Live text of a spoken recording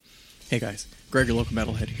Hey guys, Greg, your local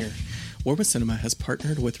metalhead here. War with Cinema has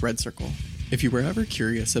partnered with Red Circle. If you were ever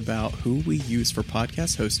curious about who we use for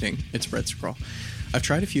podcast hosting, it's Red Circle. I've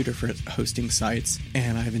tried a few different hosting sites,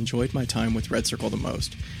 and I've enjoyed my time with Red Circle the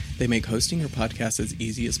most. They make hosting your podcast as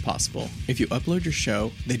easy as possible. If you upload your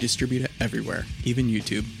show, they distribute it everywhere, even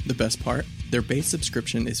YouTube. The best part? Their base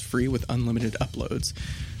subscription is free with unlimited uploads.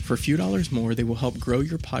 For a few dollars more, they will help grow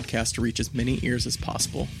your podcast to reach as many ears as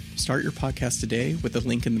possible. Start your podcast today with the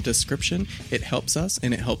link in the description. It helps us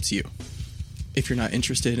and it helps you. If you're not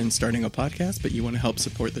interested in starting a podcast, but you want to help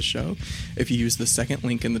support the show, if you use the second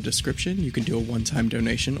link in the description, you can do a one-time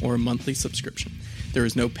donation or a monthly subscription. There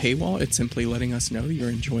is no paywall. It's simply letting us know you're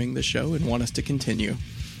enjoying the show and want us to continue.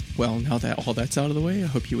 Well, now that all that's out of the way, I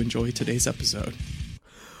hope you enjoy today's episode.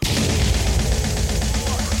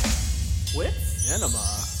 With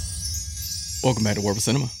Cinema. Welcome back to War with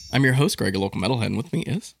Cinema. I'm your host, Greg, a local metalhead, and with me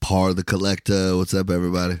is... Par the Collector. What's up,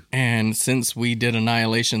 everybody? And since we did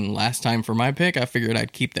Annihilation last time for my pick, I figured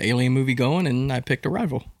I'd keep the Alien movie going, and I picked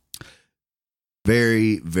Arrival.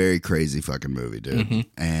 Very, very crazy fucking movie, dude. Mm-hmm.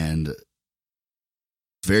 And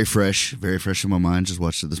very fresh in my mind. Just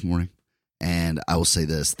watched it this morning. And I will say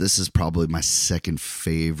this. This is probably my second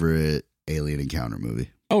favorite Alien Encounter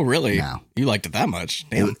movie. Oh, really? Now. You liked it that much?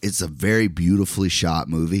 Damn. It's a very beautifully shot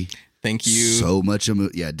movie. Thank you. So much of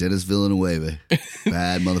it. Yeah, Denis Villeneuve.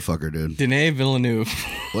 Bad motherfucker, dude. Denis Villeneuve.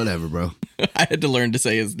 Whatever, bro. I had to learn to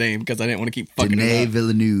say his name because I didn't want to keep fucking it Denis up.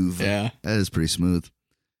 Villeneuve. Yeah. That is pretty smooth.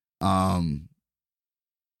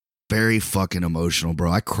 Very fucking emotional,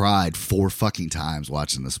 bro. I cried 4 fucking times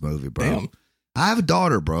watching this movie, bro. Damn. I have a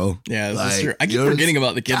daughter, bro. Yeah, this is Like, true. I keep you know, forgetting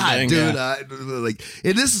about the kid God, thing. dude. Yeah.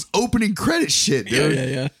 And this is opening credit shit, dude.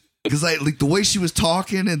 Yeah. Because like the way she was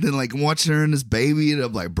talking, and then like watching her and this baby, and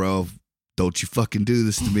I'm like, bro, don't you fucking do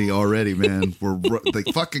this to me already, man.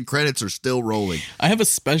 The fucking credits are still rolling. I have a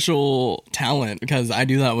special talent because I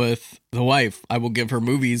do that with the wife. I will give her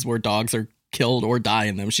movies where dogs are killed or die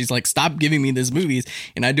in them. She's like, stop giving me these movies,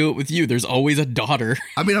 and I do it with you. There's always a daughter.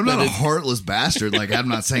 I mean, I'm not a heartless bastard. Like, I'm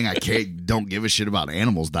not saying I don't give a shit about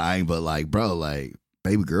animals dying, but like, bro, like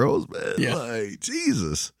baby girls, man. Yeah. Like,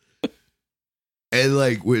 Jesus. And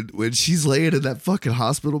like when she's laying in that fucking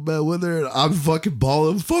hospital bed with her, and I'm fucking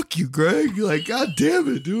bawling, fuck you, Greg. Like, God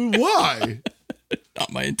damn it, dude. Why?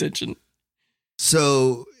 Not my intention.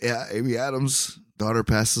 So yeah, Amy Adams' daughter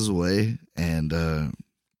passes away, and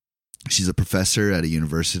she's a professor at a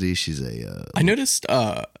university. She's a I noticed,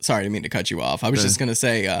 sorry, I didn't mean to cut you off. I was just going to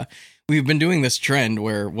say, we've been doing this trend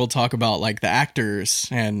where we'll talk about like the actors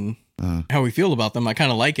and how we feel about them. I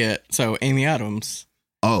kind of like it. So Amy Adams.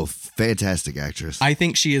 Oh, fantastic actress. I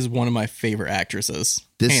think she is one of my favorite actresses.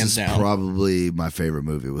 This hands is down. probably my favorite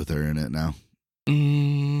movie with her in it now.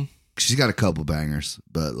 She's got a couple bangers,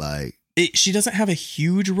 but like... she doesn't have a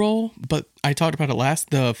huge role, but I talked about it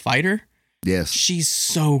last, The Fighter. Yes. She's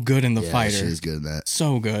so good in The Fighter. She's good in that.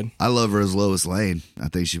 So good. I love her as Lois Lane. I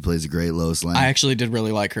think she plays a great Lois Lane. I actually did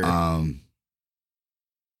really like her. I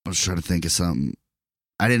was trying to think of something.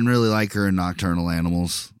 I didn't really like her in Nocturnal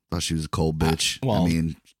Animals. Thought she was a cold bitch. Well, I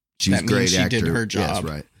mean, she's a great she actor. did her job.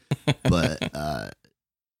 Yes, right. But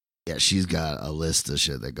yeah, she's got a list of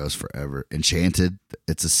shit that goes forever. Enchanted.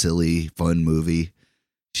 It's a silly, fun movie.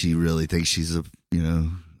 She really thinks she's a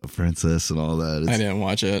princess and all that. I didn't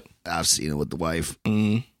watch it. I've seen it with the wife.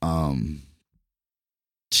 She's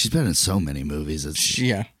been in so many movies.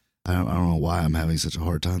 Yeah. I don't know why I'm having such a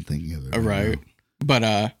hard time thinking of it. Right.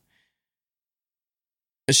 But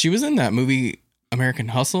she was in that movie American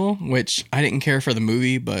Hustle, which I didn't care for the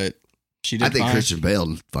movie, but she did. I think fine. Christian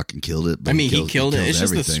Bale fucking killed it. I mean, he killed it. It's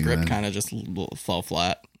just the script man. kind of just fell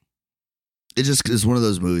flat. It just is one of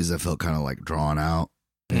those movies that felt kind of like drawn out.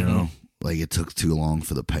 You know, like it took too long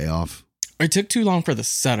for the payoff. It took too long for the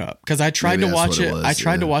setup because I tried to watch it. I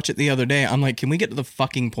tried to watch it the other day. I'm like, can we get to the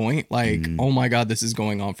fucking point? Like, oh my God, this is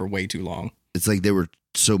going on for way too long. It's like they were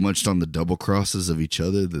so much on the double crosses of each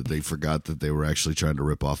other that they forgot that they were actually trying to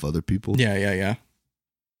rip off other people. Yeah.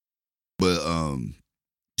 But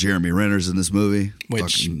Jeremy Renner's in this movie.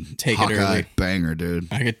 Which, take Hawkeye, it or leave. Banger,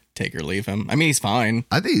 dude. I could take or leave him. I mean, he's fine.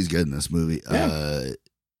 I think he's good in this movie. Yeah.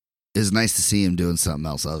 It's nice to see him doing something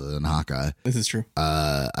else other than Hawkeye. This is true.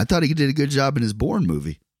 I thought he did a good job in his Bourne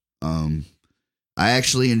movie. I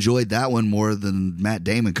actually enjoyed that one more than Matt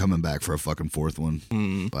Damon coming back for a fucking fourth one.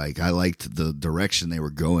 Like, I liked the direction they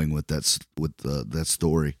were going with that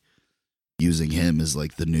story, using him as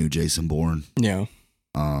like the new Jason Bourne. Yeah.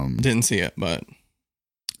 Didn't see it, but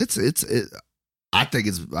I think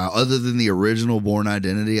it's other than the original Bourne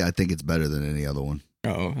Identity, I think it's better than any other one.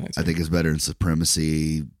 Oh, I think it's better in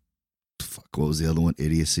Supremacy. Fuck, what was the other one?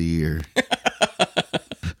 Idiocy or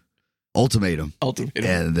Ultimatum. Ultimatum.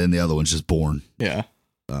 And then the other one's just Bourne. Yeah.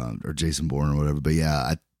 Or Jason Bourne or whatever. But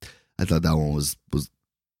yeah, I thought that one was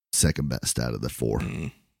second best out of the 4,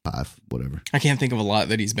 5, whatever. I can't think of a lot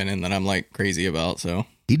that he's been in that I'm like crazy about. So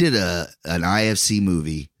he did an IFC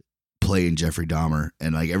movie playing Jeffrey Dahmer,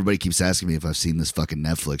 and like everybody keeps asking me if I've seen this fucking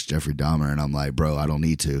Netflix Jeffrey Dahmer, and I'm like, bro, I don't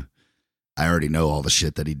need to. I already know all the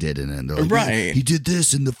shit that he did in it. And they're like, right. He did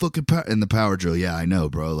this in the fucking in the Power Drill. Yeah, I know,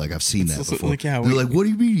 bro. Like I've seen that before. Like, yeah, they're like, what do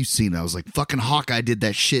you mean you've seen it? I was like, fucking Hawkeye did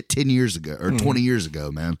that shit 10 years ago or 20 years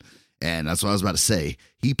ago, man. And that's what I was about to say.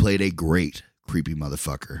 He played a great creepy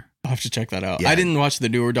motherfucker. I'll have to check that out. Yeah. I didn't watch the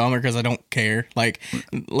newer Dahmer because I don't care. Like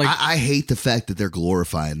I hate the fact that they're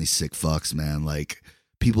glorifying these sick fucks, man. Like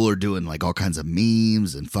people are doing like all kinds of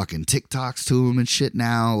memes and fucking TikToks to him and shit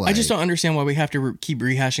now. Like, I just don't understand why we have to keep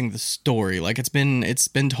rehashing the story. Like it's been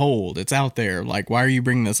told, it's out there. Like why are you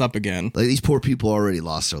bringing this up again? Like these poor people already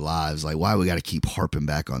lost their lives. Like why we got to keep harping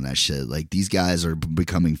back on that shit? Like these guys are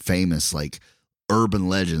becoming famous, like urban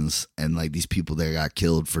legends, and like these people that got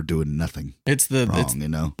killed for doing nothing. It's wrong, you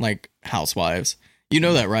know, like Housewives. You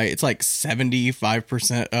know that, right? It's like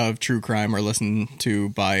 75% of true crime are listened to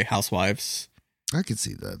by housewives. I could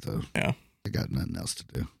see that though. Yeah. I got nothing else to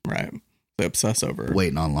do. Right. They obsess over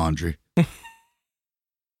waiting on laundry.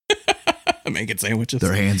 Making sandwiches.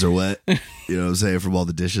 Their hands are wet. You know what I'm saying? From all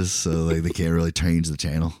the dishes. So like they can't really change the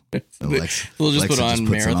channel. They'll just put on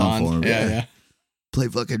marathon. Yeah. Play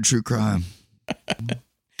fucking true crime.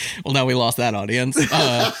 Well, now we lost that audience.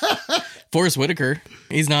 Forrest Whitaker.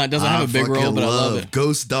 Doesn't have a big role, but I love it.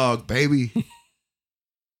 Ghost Dog, baby.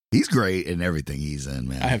 He's great in everything he's in,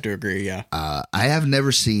 man. I have to agree, yeah. I have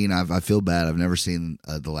never seen, I feel bad, I've never seen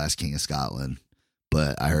The Last King of Scotland,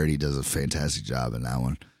 but I heard he does a fantastic job in that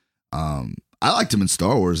one. I liked him in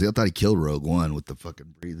Star Wars. I thought he killed Rogue One with the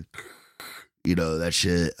fucking breathing. You know, that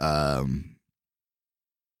shit.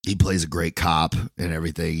 He plays a great cop and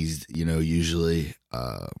everything. He's, you know, usually.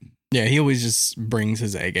 Yeah, he always just brings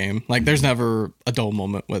his A game. Like, there's never a dull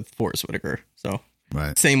moment with Forrest Whitaker. So,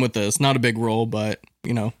 right. Same with this. Not a big role, but,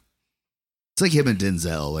 you know. It's like him and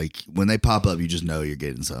Denzel. Like, when they pop up, you just know you're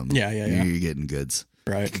getting something. Yeah. You're getting goods.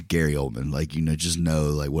 Right. Like Gary Oldman. Like, you know, just know,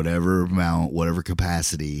 like, whatever amount, whatever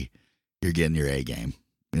capacity, you're getting your A game.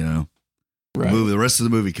 You know? Right. The rest of the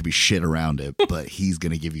movie could be shit around it, but he's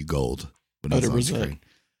going to give you gold when it's on screen.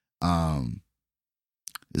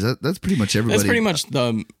 That's pretty much everybody. That's pretty much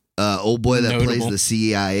the old boy that notable. plays the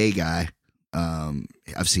CIA guy.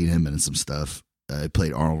 I've seen him in some stuff. He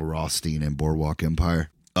played Arnold Rothstein in Boardwalk Empire.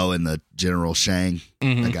 Oh, and the General Shang.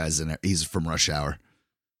 Mm-hmm. That guy's in there. He's from Rush Hour.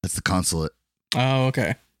 That's the consulate. Oh,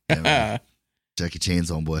 okay. Yeah, Jackie Chan's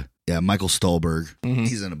homeboy. Yeah, Michael Stolberg. Mm-hmm.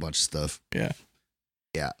 He's in a bunch of stuff. Yeah.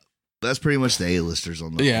 That's pretty much the A-listers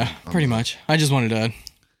on the. Yeah, pretty much. I just wanted to.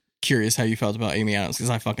 Curious how you felt about Amy Adams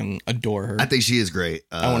because I fucking adore her. I think she is great.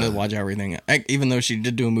 I wanted to watch everything, even though she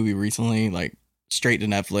did do a movie recently, like straight to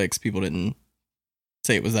Netflix. People didn't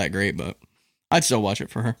say it was that great, but I'd still watch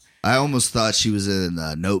it for her. I almost thought she was in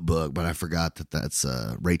Notebook, but I forgot that's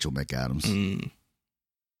Rachel McAdams.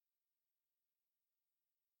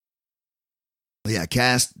 Yeah,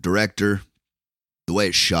 cast, director, the way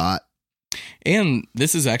it's shot, and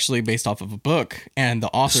this is actually based off of a book, and the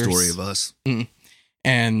author Story of Us.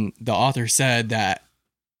 And the author said that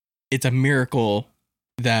it's a miracle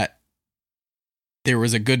that there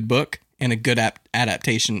was a good book and a good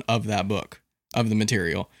adaptation of that book, of the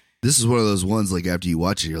material. This is one of those ones, like, after you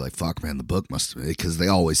watch it, you're like, fuck, man, the book must be, because they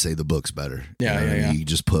always say the book's better. Yeah, you know yeah. You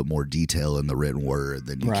just put more detail in the written word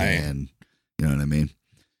than you can. You know what I mean?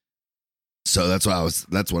 So that's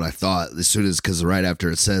what I thought. As soon as, because right after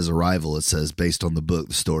it says Arrival, it says based on the book,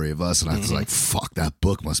 The Story of Us. And I was like, fuck, that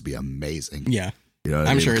book must be amazing. Yeah. You know what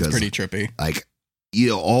I I'm mean? sure it's pretty trippy. Like, you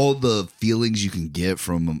know, all the feelings you can get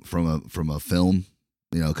from a film,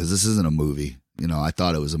 you know, because this isn't a movie. You know, I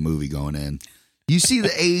thought it was a movie going in. You see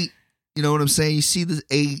the 8, you know what I'm saying? You see the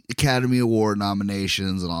 8 Academy Award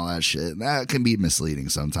nominations and all that shit. And that can be misleading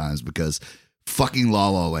sometimes because fucking La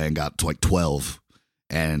La Land got to like 12.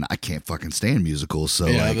 And I can't fucking stand musicals. So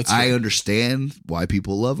like, I understand why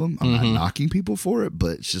people love them. I'm not knocking people for it,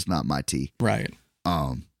 but it's just not my tea. Right.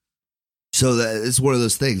 So that it's one of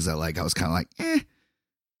those things that like I was kind of like,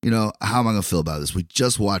 you know, how am I gonna feel about this? We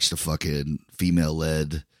just watched a fucking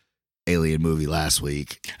female-led alien movie last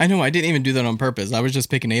week. I know, I didn't even do that on purpose. I was just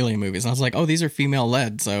picking alien movies. And I was like, oh, these are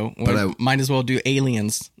female-led, so I might as well do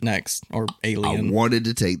Aliens next, or Alien. I wanted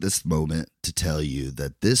to take this moment to tell you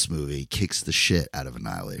that this movie kicks the shit out of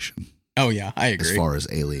Annihilation. Oh yeah, I agree. As far as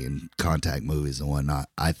alien contact movies and whatnot,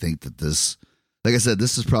 I think that this, like I said,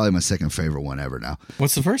 this is probably my second favorite one ever now.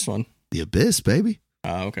 What's the first one? The Abyss, baby.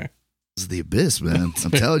 Oh, okay. is The Abyss, man.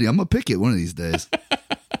 I'm telling you, I'm gonna pick it one of these days.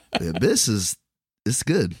 The Abyss it's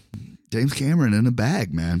good. James Cameron in a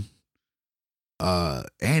bag, man. And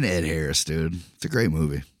Ed Harris, dude. It's a great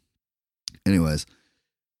movie. Anyways,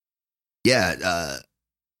 yeah,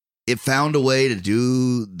 it found a way to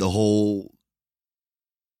do the whole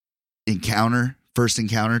first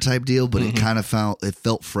encounter type deal, but it kind of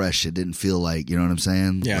felt fresh. It didn't feel like, you know what I'm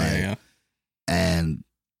saying? Yeah. And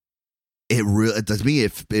it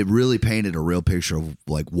really painted a real picture of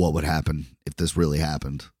like what would happen if this really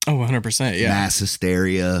happened. Oh, 100%. Yeah. Mass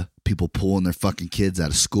hysteria, people pulling their fucking kids out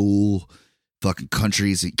of school, fucking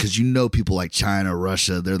countries, because people like China,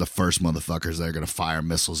 Russia, they're the first motherfuckers that are going to fire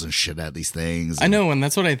missiles and shit at these things. I know, and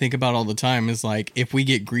that's what I think about all the time is like, if we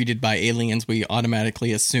get greeted by aliens, we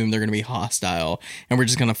automatically assume they're going to be hostile, and we're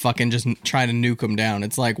just going to fucking just try to nuke them down.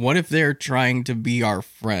 It's like, what if they're trying to be our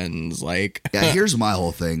friends? Like, yeah, here's my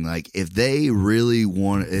whole thing. Like, if they really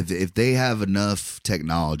want, if they have enough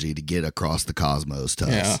technology to get across the cosmos to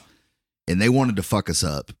us, and they wanted to fuck us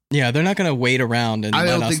up. Yeah, they're not going to wait around and I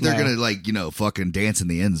don't think they're going to fucking dance in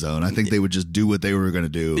the end zone. I think they would just do what they were going to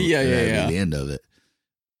do. Yeah. The end of it.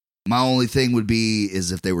 My only thing would be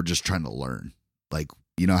is if they were just trying to learn. Like,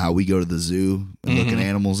 you know how we go to the zoo and look at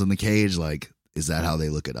animals in the cage? Like, is that how they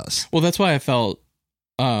look at us? Well, that's why I felt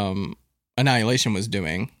Annihilation was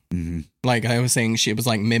doing. Mm-hmm. Like I was saying, she was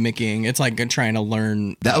like mimicking. It's like trying to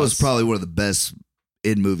learn. That was probably one of the best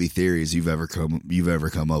in movie theories you've ever come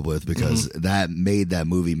up with, because that made that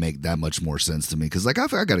movie make that much more sense to me, because like I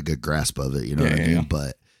got a good grasp of it, you know what I mean? Yeah.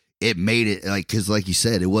 But it made it like, because like you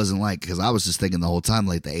said, it wasn't like, because I was just thinking the whole time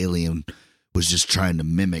like the alien was just trying to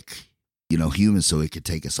mimic humans so it could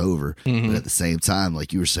take us over, but at the same time,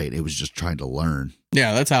 like you were saying, it was just trying to learn.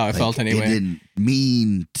 Yeah, that's how I felt anyway. It didn't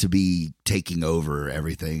mean to be taking over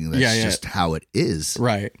everything. That's just how it is,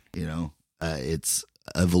 right? It's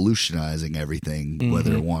evolutionizing everything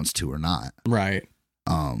whether it wants to or not, right?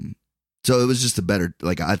 So it was just a better,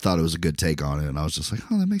 like, I thought it was a good take on it, and I was just like,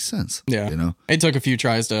 oh, that makes sense. Yeah, it took a few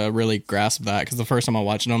tries to really grasp that, because the first time I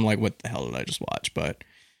watched it, I'm like, what the hell did I just watch? But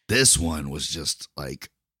this one was just like,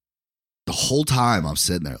 the whole time I'm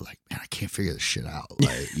sitting there like, man, I can't figure this shit out.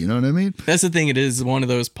 Like, you know what I mean? That's the thing. It is one of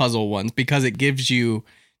those puzzle ones, because it gives you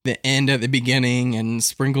the end at the beginning and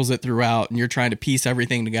sprinkles it throughout, and you're trying to piece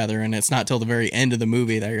everything together, and it's not till the very end of the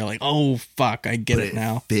movie that you're like, oh fuck, I get it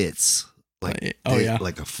now. Fits like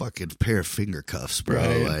like a fucking pair of finger cuffs, bro.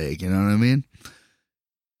 Right. Like, you know what I mean?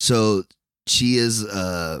 So she is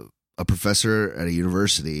a professor at a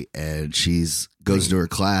university, and she's goes to her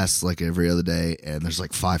class like every other day, and there's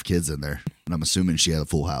like 5 kids in there, and I'm assuming she had a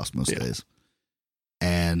full house most days.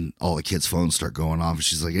 And all the kids' phones start going off, and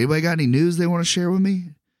she's like, anybody got any news they want to share with me?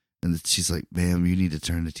 And she's like, ma'am, you need to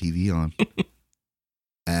turn the TV on.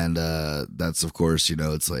 And that's, of course,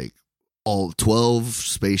 it's like all 12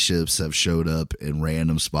 spaceships have showed up in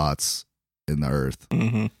random spots in the earth.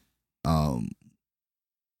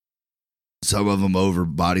 Some of them over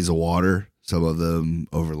bodies of water, some of them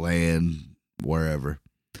over land, wherever.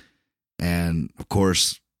 And, of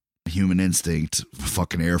course, human instinct,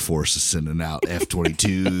 fucking Air Force is sending out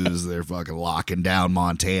F-22s. They're fucking locking down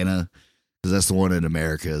Montana. Because that's the one in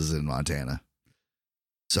America, is in Montana.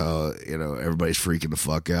 So, everybody's freaking the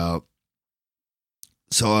fuck out.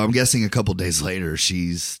 So I'm guessing a couple days later,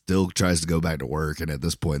 she still tries to go back to work. And at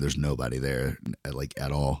this point, there's nobody there, like,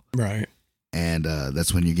 at all. Right. And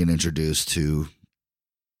that's when you get introduced to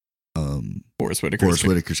Forrest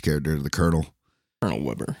Whitaker's character, the Colonel. Colonel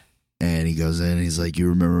Weber. And he goes in and he's like, you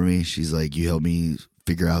remember me? She's like, you helped me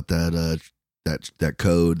figure out that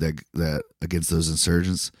code that against those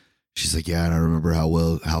insurgents. She's like, yeah, and I remember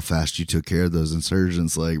how fast you took care of those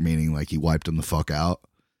insurgents, like, meaning like he wiped them the fuck out.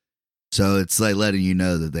 So it's like letting you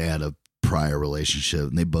know that they had a prior relationship,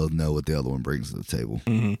 and they both know what the other one brings to the table.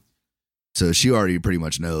 So she already pretty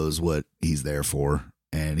much knows what he's there for,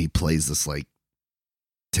 and he plays this like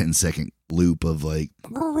 10-second loop of like,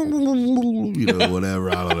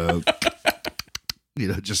 whatever, I don't know,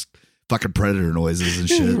 just fucking predator noises and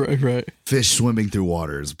shit. Right. Fish swimming through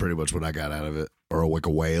water is pretty much what I got out of it. Or like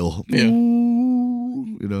a whale. Yeah.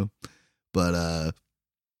 But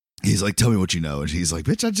he's like, tell me what you know. And he's like,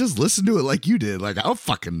 bitch, I just listened to it like you did. Like, I don't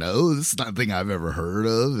fucking know. This is not a thing I've ever heard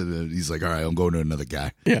of. And then he's like, all right, I'm going to another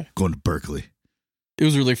guy. Yeah. Going to Berkeley. It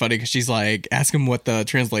was really funny because she's like, ask him what the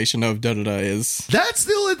translation of da-da-da is. That's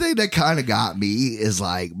the only thing that kind of got me is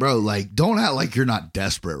like, bro, like, don't act like you're not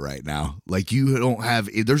desperate right now. Like, you don't have,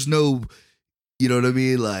 there's no, you know what I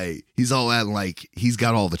mean? Like, he's all acting like he's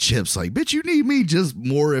got all the chips. Like, bitch, you need me just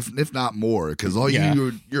more, if not more. Because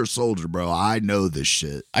you're a soldier, bro. I know this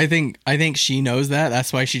shit. I think she knows that.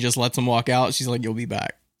 That's why she just lets him walk out. She's like, you'll be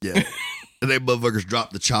back. Yeah. And they motherfuckers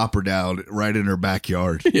dropped the chopper down right in her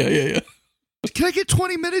backyard. Yeah. Can I get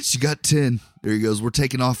 20 minutes? You got 10. There he goes. We're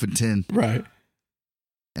taking off in 10. Right.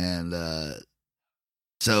 And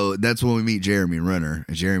so that's when we meet Jeremy Renner.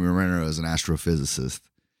 And Jeremy Renner is an astrophysicist.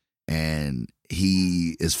 And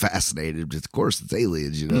he is fascinated. Of course, it's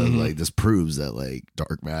aliens, you know? Like, this proves that, like,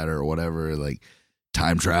 dark matter or whatever, like,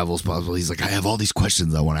 time travel is possible. He's like, I have all these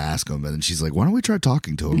questions I want to ask him. And then she's like, why don't we try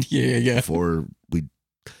talking to him? Yeah. Before we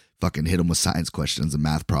fucking hit him with science questions and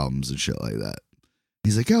math problems and shit like that.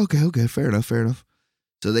 He's like, yeah, okay, fair enough.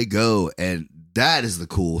 So they go, and that is the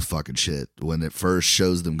cool fucking shit when it first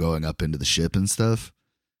shows them going up into the ship and stuff.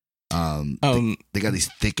 They got these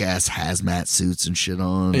thick ass hazmat suits and shit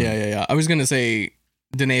on. Yeah. I was gonna say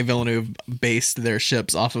Denis Villeneuve based their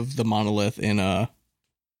ships off of the monolith in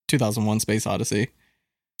 2001: Space Odyssey.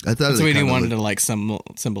 I thought so he wanted to like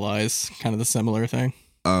symbolize kind of the similar thing.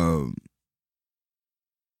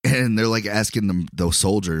 And they're like asking them, those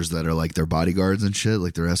soldiers that are like their bodyguards and shit,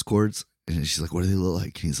 like their escorts. And she's like, what do they look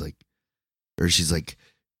like? He's like, or she's like,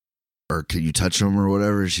 or can you touch them or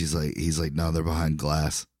whatever? He's like, no, they're behind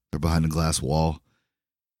glass. They're behind a glass wall.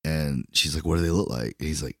 And she's like, what do they look like? And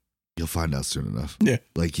he's like, you'll find out soon enough. Yeah.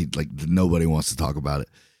 Like nobody wants to talk about it.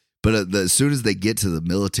 But as soon as they get to the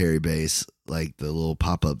military base, like the little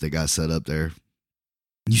pop-up they got set up there,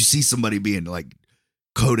 you see somebody being like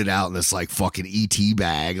coated out in this like fucking ET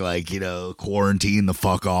bag, like, you know, quarantine the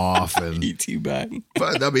fuck off. And ET bag.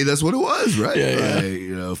 But I mean, that's what it was, right? Yeah. Like,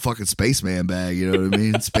 you know, fucking spaceman bag, you know what I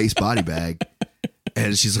mean? Space body bag.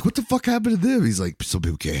 And she's like, what the fuck happened to them? He's like, some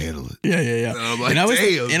people can't handle it. Yeah. And I'm like,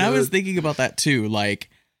 I was thinking about that too. Like,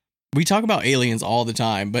 we talk about aliens all the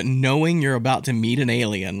time, but knowing you're about to meet an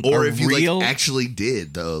alien, or if you like actually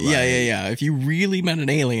did though, like, yeah. If you really met an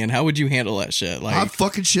alien, how would you handle that shit? Like, I'd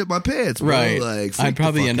fucking shit my pants, bro. Right? Like, I'd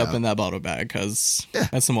probably end up in that bottle bag because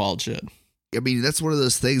that's some wild shit. I mean, that's one of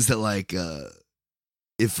those things that like,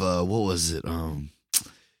 if what was it? In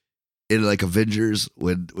like Avengers,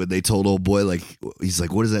 when they told old boy, like, he's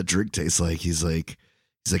like, what does that drink taste like? He's like,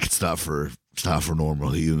 it's not for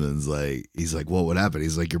normal humans. Like, he's like, what would happen?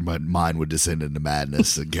 He's like, your mind would descend into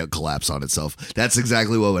madness and collapse on itself. That's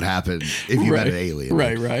exactly what would happen if you met an alien.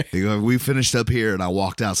 Right. You know, we finished up here and I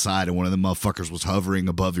walked outside and one of the motherfuckers was hovering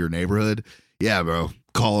above your neighborhood. Yeah, bro,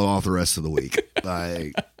 call it off the rest of the week.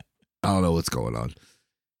 Like, I don't know what's going on.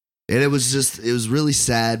 And it was really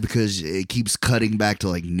sad because it keeps cutting back to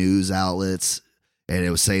like news outlets. And it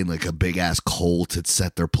was saying like a big ass cult had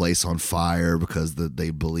set their place on fire because they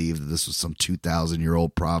believed that this was some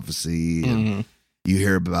 2,000-year-old prophecy. And you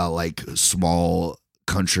hear about like small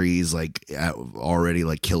countries like already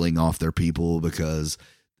like killing off their people because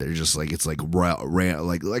they're just like, it's like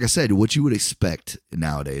like I said, what you would expect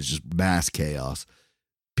nowadays, just mass chaos,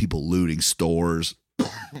 people looting stores.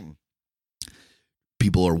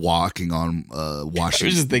 People are walking on washing. I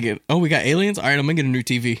was just thinking, we got aliens. All right, I'm gonna get a new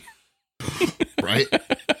TV. Right?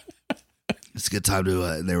 It's a good time to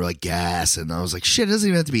and they were like gas, and I was like, shit, it doesn't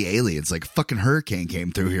even have to be aliens. Like, fucking hurricane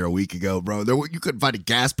came through here a week ago, bro. You couldn't find a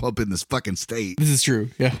gas pump in this fucking state. This is true.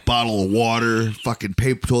 Yeah. Bottle of water, fucking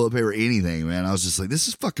paper, toilet paper, anything, man. I was just like, this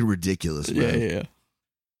is fucking ridiculous, man.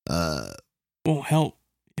 Yeah. Won't help.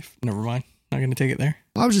 Never mind. Not gonna take it there.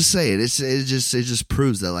 I was just saying, it just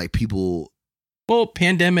proves that like people. Well,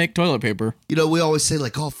 pandemic, toilet paper. You know, we always say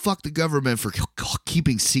like, oh, fuck the government for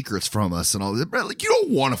keeping secrets from us and all that. Like, you don't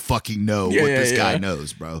want to fucking know what this guy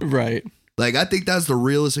knows, bro. Right. Like, I think that's the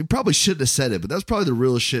realest. He probably shouldn't have said it, but that's probably the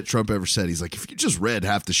realest shit Trump ever said. He's like, if you just read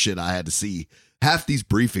half the shit I had to see, half these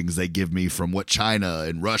briefings they give me from what China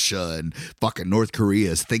and Russia and fucking North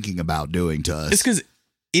Korea is thinking about doing to us. It's because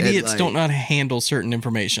idiots don't know how to handle certain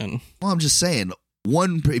information. Well, I'm just saying.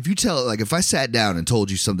 If you tell, like, if I sat down and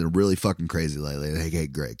told you something really fucking crazy lately, like, hey,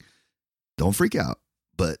 Greg, don't freak out.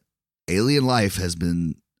 But alien life has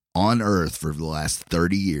been on Earth for the last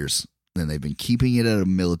 30 years, and they've been keeping it at a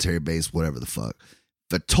military base, whatever the fuck.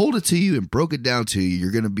 If I told it to you and broke it down to you,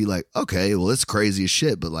 you're going to be like, okay, well, it's crazy as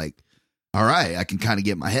shit, but like, all right, I can kind of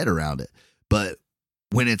get my head around it. But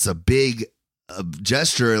when it's a big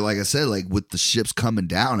gesture, like I said, like with the ships coming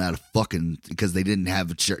down out of fucking, because they didn't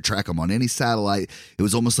have track them on any satellite, it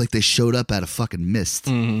was almost like they showed up out of fucking mist,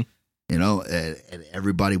 you know, and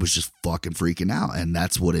everybody was just fucking freaking out. And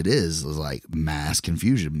that's what it is. It was like mass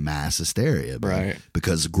confusion, mass hysteria, right?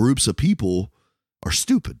 Because groups of people are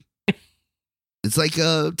stupid. It's like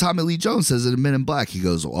Tommy Lee Jones says it in Men in Black. He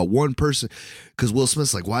goes, one person, because Will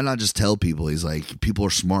Smith's like, why not just tell people? He's like, people are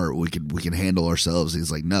smart. We can handle ourselves.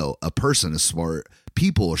 He's like, no, a person is smart,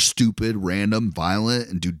 people are stupid, random, violent,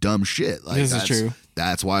 and do dumb shit. Like, this is true.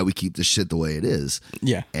 That's why we keep this shit the way it is.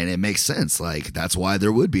 Yeah. And it makes sense. Like, that's why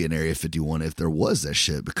there would be an Area 51 if there was that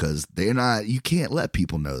shit, because you can't let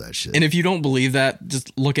people know that shit. And if you don't believe that,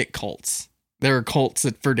 just look at cults. There are cults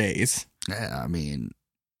for days. Yeah, I mean,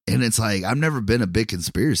 and it's like, I've never been a big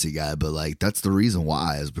conspiracy guy, but like, that's the reason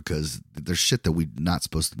why, is because there's shit that we're not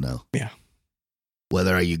supposed to know. Yeah.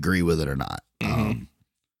 Whether I agree with it or not. Mm-hmm.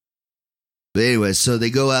 But anyway, so they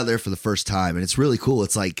go out there for the first time, and it's really cool.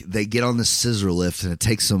 It's like they get on this scissor lift, and it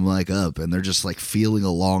takes them like up, and they're just like feeling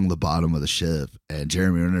along the bottom of the ship. And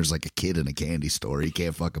Jeremy Renner's like a kid in a candy store. He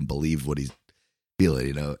can't fucking believe what he's feeling,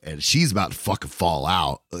 you know. And she's about to fucking fall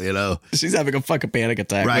out, you know. She's having a fucking panic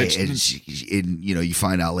attack, right? And you know, you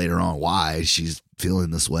find out later on why she's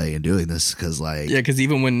feeling this way and doing this, because like, yeah, because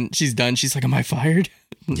even when she's done, she's like, "Am I fired?"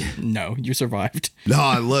 No, you survived. No,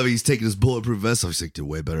 I love it. He's taking his bulletproof vest off. He's like, did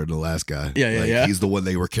way better than the last guy. Yeah, like, yeah. He's the one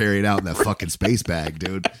they were carrying out in that fucking space bag,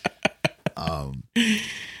 dude.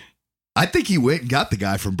 I think he went and got the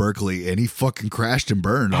guy from Berkeley, and he fucking crashed and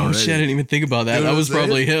burned. Oh already. shit! I didn't even think about that. You know That was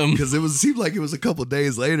probably him. Because it seemed like it was a couple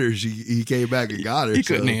days later he came back and got her. He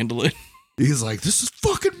couldn't handle it. He's like, this is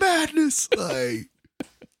fucking madness. Like,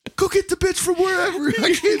 go get the bitch from wherever.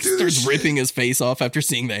 I can't do this. Starts ripping his face off after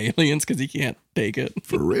seeing the aliens because he can't take it.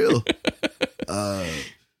 For real.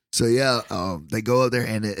 So yeah, they go up there,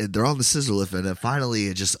 and they're on the scissor lift, and then finally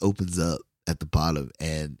it just opens up at the bottom,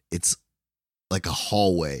 and it's like a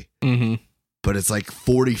hallway. Mm-hmm. But it's like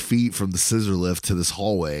 40 feet from the scissor lift to this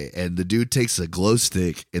hallway, and the dude takes a glow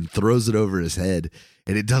stick and throws it over his head,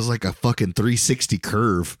 and it does like a fucking 360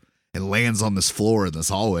 curve and lands on this floor in this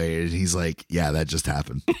hallway, and he's like, yeah, that just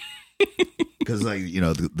happened. Because like, you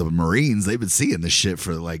know, the Marines, they've been seeing this shit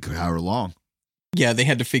for like however long. Yeah, they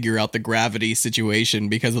had to figure out the gravity situation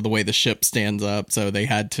because of the way the ship stands up. So they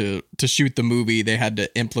had to shoot the movie, they had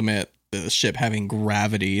to implement the ship having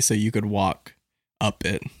gravity so you could walk up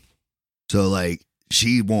it. So like,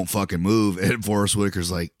 she won't fucking move, and Forrest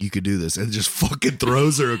Whitaker's like, you could do this, and just fucking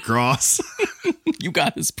throws her across. You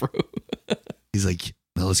got this, bro. He's like,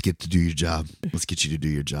 now let's get to do your job. Let's get you to do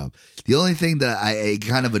your job. The only thing that it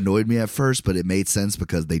kind of annoyed me at first, but it made sense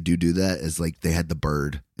because they do that, is like they had the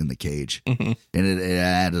bird in the cage, mm-hmm. and it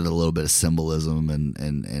added a little bit of symbolism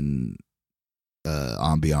and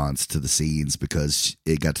ambiance to the scenes, because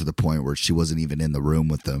it got to the point where she wasn't even in the room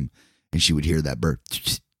with them, and she would hear that bird,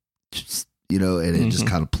 you know, and it just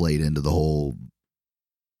kind of played into the whole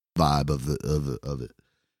vibe of it.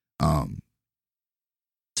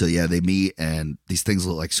 So yeah, they meet, and these things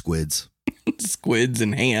look like squids. Squids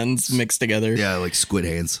and hands mixed together. Yeah, like squid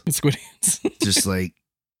hands. Squid hands. Just like,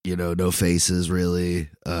 you know, no faces really.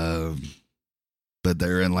 But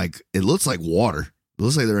they're in like, it looks like water. It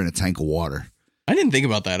looks like they're in a tank of water. I didn't think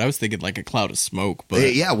about that. I was thinking like a cloud of smoke.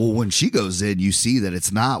 But yeah, well, when she goes in, you see that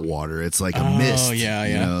it's not water. It's like a mist. Oh, yeah,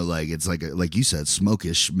 you yeah. know, like it's like you said,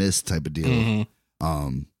 smokish mist type of deal.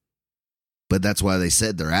 Mm-hmm. But that's why they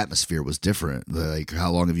said their atmosphere was different. They're like,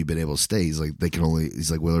 how long have you been able to stay? He's like,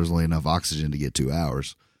 well, there's only enough oxygen to get 2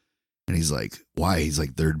 hours. And he's like, why? He's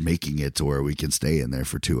like, they're making it to where we can stay in there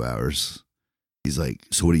for 2 hours. He's like,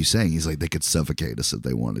 so what are you saying? He's like, they could suffocate us if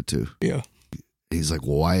they wanted to. Yeah. He's like,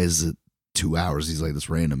 well, why is it 2 hours? He's like, that's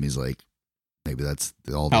random. He's like, maybe that's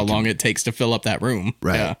all. How long it takes to fill up that room.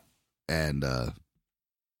 Right. Yeah. And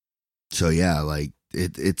so, yeah, like,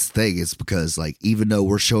 it's because like, even though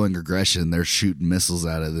we're showing aggression, they're shooting missiles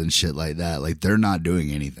at it and shit like that. Like, they're not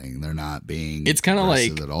doing anything. They're not being. It's kind of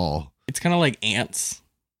like at all. It's kind of like ants.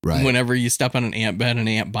 Right. Whenever you step on an ant bed, an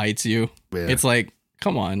ant bites you. Yeah. It's like,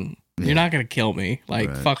 come on, you're not gonna kill me. Like,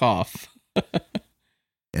 Right. fuck off. And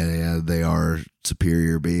yeah, they are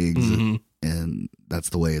superior beings, Mm-hmm. and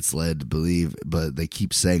that's the way it's led to believe. But they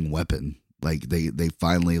keep saying weapon. Like they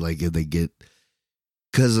finally, like, if they get,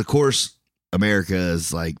 because of course America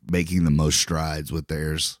is like making the most strides with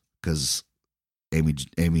theirs, because Amy's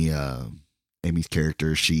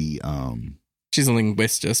character, she's a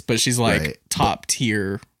linguist, but she's like Right. top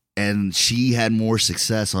tier. and she had more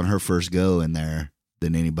success on her first go in there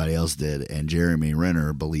than anybody else did, and Jeremy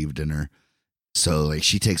Renner believed in her. So like,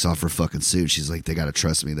 she takes off her fucking suit. She's like, they gotta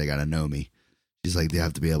trust me, they gotta know me. She's like, they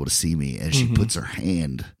have to be able to see me, and she puts her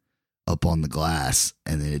hand up on the glass,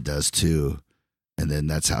 and then it does too. And then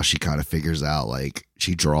that's how she kind of figures out, like,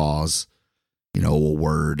 she draws, you know, a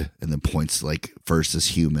word, and then points, like, first is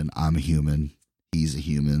human, I'm a human, he's a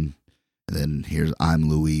human, and then here's I'm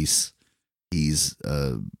Luis, he's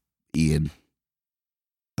Ian,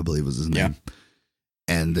 I believe was his name.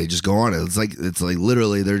 and they just go on it. It's like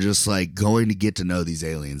literally they're just like going to get to know these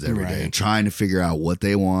aliens every day, trying to figure out what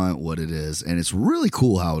they want, what it is. And it's really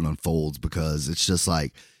cool how it unfolds because it's just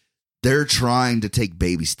like they're trying to take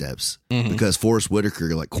baby steps because Forrest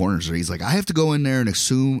Whitaker like corners her. He's like, I have to go in there and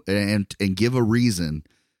assume and give a reason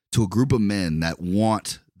to a group of men that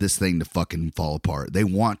want this thing to fucking fall apart. They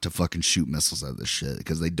want to fucking shoot missiles at this shit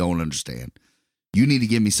because they don't understand. You need to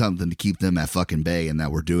give me something to keep them at fucking bay and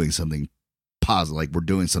that we're doing something positive, like we're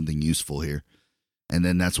doing something useful here. And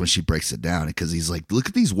then that's when she breaks it down because he's like, look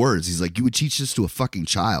at these words. He's like, you would teach this to a fucking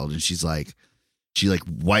child. And she's like, she like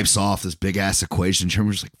wipes off this big ass equation.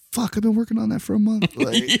 Sherman's like, fuck, I've been working on that for a month.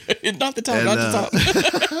 Like, not the time, not the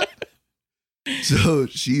time. So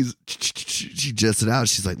she jets it out.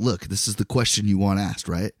 She's like, look, this is the question you want asked,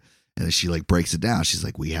 right? And then she like breaks it down. She's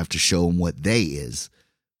like, we have to show them what they is.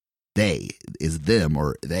 They is them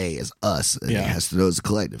or they is us. And it has to know as a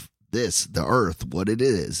collective. This, the earth, what it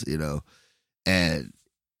is, you know. And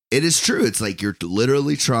it is true. It's like you're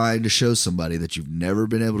literally trying to show somebody that you've never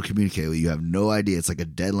been able to communicate with. You have no idea. It's like a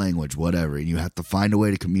dead language, whatever. And you have to find a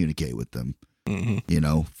way to communicate with them, you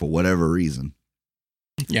know, for whatever reason.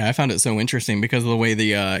 Yeah, I found it so interesting because of the way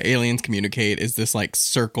the aliens communicate is this like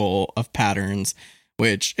circle of patterns,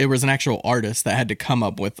 which it was an actual artist that had to come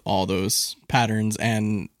up with all those patterns,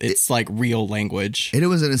 and it's like real language. And it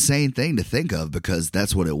was an insane thing to think of because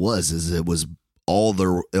that's what it was. Is it was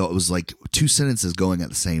it was like two sentences going at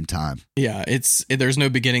the same time. Yeah, there's no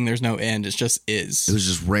beginning, there's no end. It's just is. It was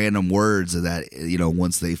just random words that, you know,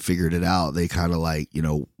 once they figured it out, they kind of like, you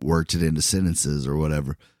know, worked it into sentences or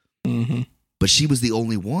whatever. Mm-hmm. But she was the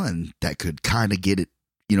only one that could kind of get it.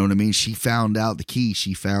 You know what I mean? She found out the key.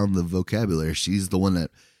 She found the vocabulary. She's the one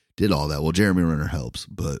that did all that. Well, Jeremy Renner helps,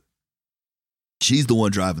 but she's the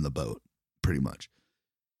one driving the boat, pretty much.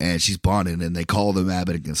 And she's bonding, and they call them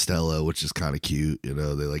Abbott and Costello, which is kind of cute. You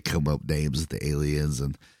know, they like come up names of the aliens,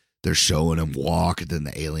 and they're showing them walk, and then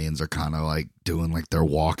the aliens are kind of like doing like they're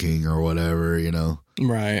walking or whatever, you know?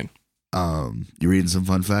 Right. You reading some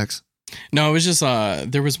fun facts? No, it was just,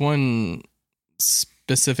 there was one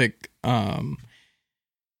specific,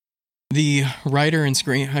 the director and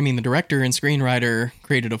screenwriter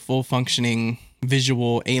created a full functioning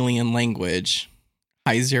visual alien language.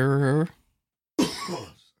 Heiser,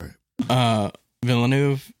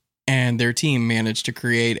 Villeneuve and their team managed to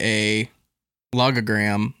create a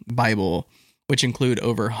logogram Bible, which include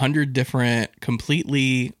over 100 different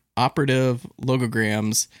completely operative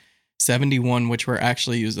logograms, 71 which were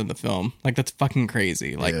actually used in the film. Like, that's fucking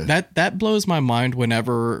crazy. Like, that blows my mind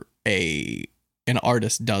whenever an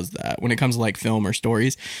artist does that when it comes to like film or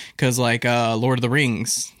stories, because like Lord of the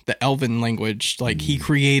Rings, the Elven language, like he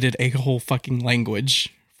created a whole fucking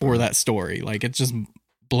language for that story. Like, it just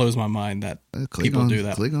blows my mind that people do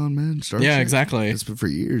that. Klingon, man. Star yeah, Trek. Exactly. It's been for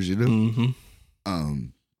years, you know.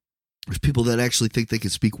 There's people that actually think they can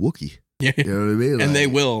speak Wookiee. Yeah, you know what I mean. Like, and they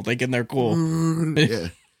will. Like, and they're cool. Yeah.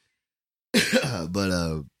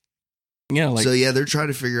 But yeah, like, so yeah, they're trying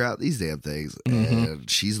to figure out these damn things, and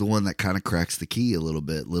she's the one that kind of cracks the key a little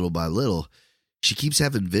bit, little by little. She keeps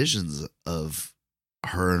having visions of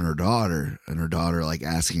her and her daughter like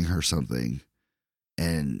asking her something,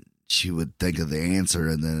 and she would think of the answer,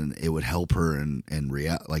 and then it would help her in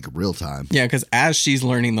real time. Yeah, because as she's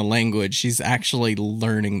learning the language, she's actually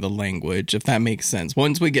learning the language, if that makes sense.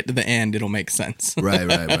 Once we get to the end, it'll make sense. Right.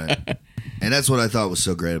 And that's what I thought was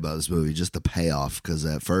so great about this movie, just the payoff. Because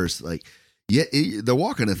at first, like, yeah, they're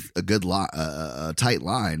walking a good a tight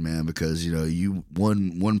line, man. Because, you know,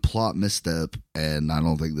 one plot misstep, and I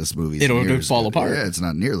don't think this movie it'll fall apart. Yeah, it's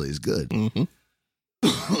not nearly as good.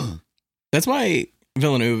 Mm-hmm. That's why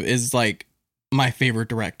Villeneuve is like my favorite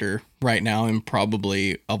director right now, and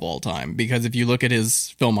probably of all time. Because if you look at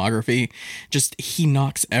his filmography, just he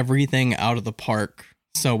knocks everything out of the park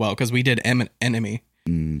so well. Because we did Enemy.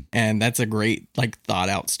 And that's a great, like, thought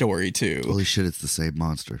out story too. Holy shit, it's the same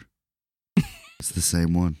monster. It's the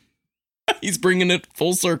same one. He's bringing it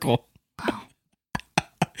full circle. Wow.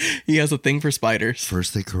 He has a thing for spiders.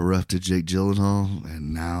 First they corrupted Jake Gyllenhaal,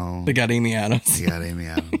 and now they got Amy Adams.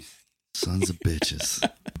 Sons of bitches.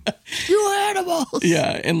 You animals.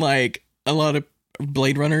 Yeah, and like a lot of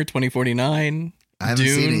Blade Runner 2049. I haven't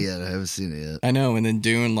seen it yet. I know, and then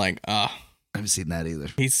Dune, like, I haven't seen that either.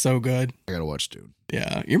 He's so good. I gotta watch Dune.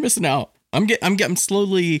 Yeah, you're missing out. I'm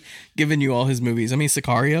slowly giving you all his movies. I mean,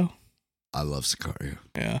 Sicario. I love Sicario.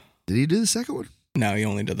 Yeah. Did he do the second one? No, he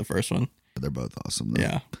only did the first one. They're both awesome, though.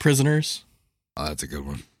 Yeah. Prisoners. Oh, that's a good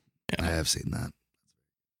one. Yeah. I have seen that.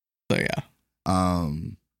 So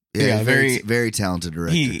yeah. Very, very talented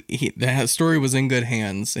director. The story was in good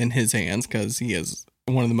hands, in his hands, because he is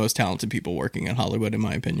one of the most talented people working in Hollywood, in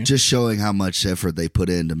my opinion. Just showing how much effort they put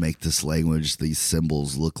in to make this language, these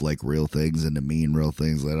symbols look like real things and to mean real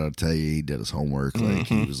things. Like, I'll tell you, he did his homework. Like,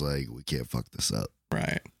 he was like, we can't fuck this up.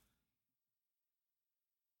 Right.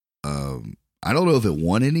 I don't know if it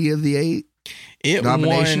won any of the 8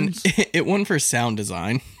 nominations. It won for sound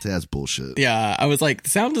design. That's bullshit. Yeah, I was like,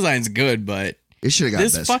 the sound design's good, but it should have got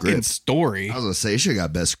this best fucking script. story. I was gonna say it should have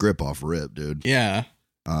got best script off rip, dude. Yeah.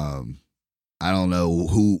 I don't know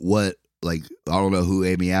I don't know who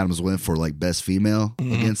Amy Adams went for like best female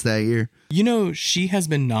against that year. You know, she has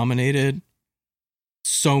been nominated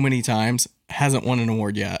so many times, hasn't won an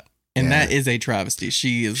award yet. And that is a travesty.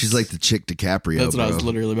 She's like the chick DiCaprio. That's what I was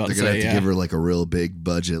literally about to say. They're gonna have to give her like a real big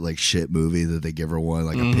budget, like shit movie that they give her one,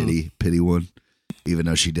 like a pity one. Even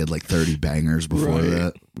though she did like 30 bangers before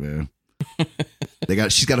that. Yeah.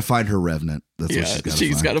 She's got to find her Revenant. That's what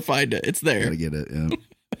she's got to find it. It's there. Got to get it. Yeah.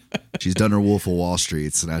 She's done her Wolf of Wall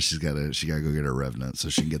Street, so now she got to go get her Revenant so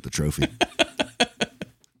she can get the trophy.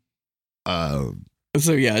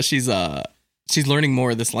 So yeah, she's learning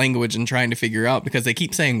more of this language and trying to figure out, because they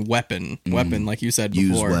keep saying weapon, like you said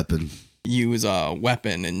before. Use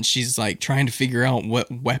weapon. And she's like trying to figure out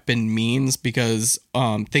what weapon means, because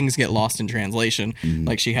things get lost in translation.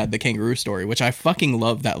 Like she had the kangaroo story, which I fucking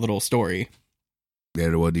love that little story. Yeah,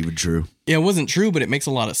 it wasn't even true. Yeah, it wasn't true, but it makes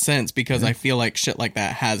a lot of sense, because I feel like shit like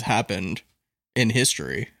that has happened in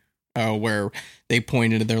history, where they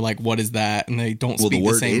pointed, they're like, what is that? And they don't speak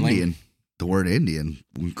the same language. The word Indian,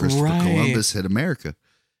 when Christopher Columbus hit America,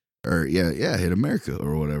 or hit America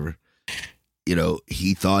or whatever, you know,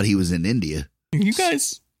 he thought he was in India. You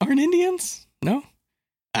guys aren't Indians? No?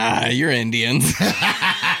 You're Indians.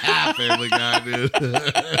 Family Guy, dude.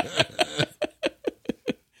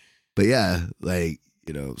 But yeah, like,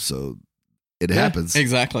 you know, so it happens.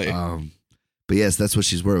 Exactly. But yes, that's what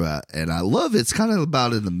she's worried about. And I love it's kind of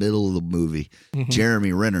about in the middle of the movie.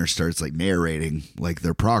 Jeremy Renner starts like narrating like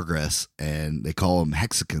their progress, and they call them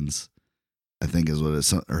hexagons, I think is what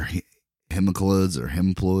it's, or hemiploids or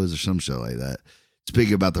hemiploids or some shit like that.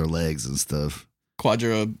 Speaking about their legs and stuff.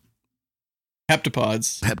 Heptapods,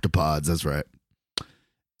 that's right.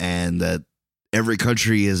 And that every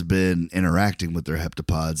country has been interacting with their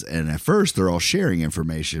heptapods, and at first they're all sharing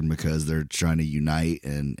information because they're trying to unite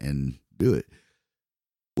and do it.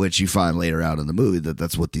 Which you find later out in the movie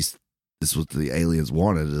that's what this is what the aliens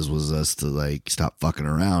wanted, was us to like stop fucking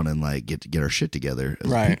around and like get our shit together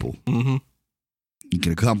as people. You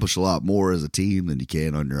can accomplish a lot more as a team than you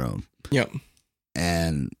can on your own. Yep.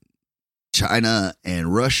 And China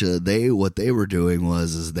and Russia, what they were doing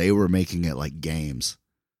is they were making it like games.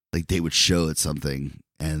 Like they would show it something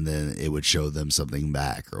and then it would show them something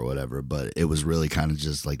back or whatever. But it was really kind of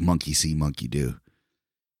just like monkey see, monkey do.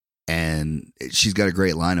 And she's got a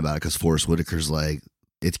great line about it because Forrest Whitaker's like,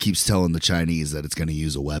 it keeps telling the Chinese that it's going to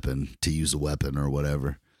use a weapon or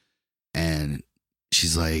whatever. And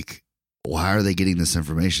she's like, why are they getting this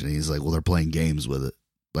information? And he's like, well, they're playing games with it,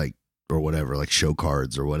 like, or whatever, like show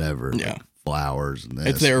cards or whatever. Yeah. Like flowers and this.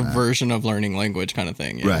 It's their version of learning language kind of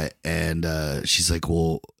thing. Yeah. Right. And she's like,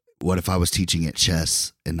 well, what if I was teaching it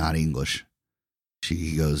chess and not English?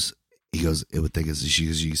 He goes, it would think she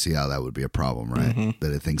goes, you see how that would be a problem, right?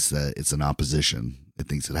 That it thinks that it's an opposition. It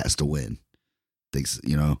thinks it has to win. It thinks,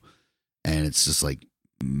 you know, and it's just like,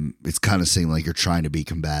 it's kind of saying like you're trying to be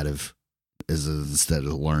combative instead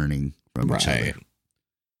of learning from each other.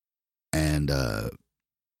 And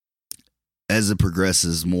as it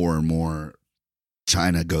progresses more and more,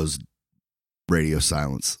 China goes radio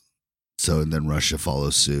silence. So, and then Russia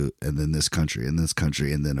follows suit, and then this country, and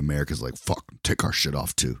then America's like, fuck, take our shit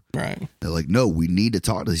off too. Right. They're like, no, we need to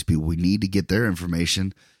talk to these people. We need to get their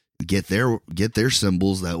information, get their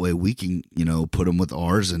symbols. That way we can, you know, put them with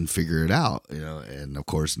ours and figure it out, you know. And of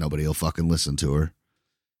course, nobody will fucking listen to her.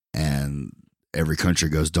 And every country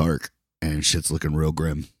goes dark, and shit's looking real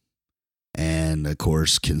grim. And of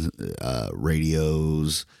course,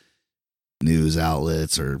 radios, news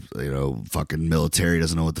outlets, or, you know, fucking military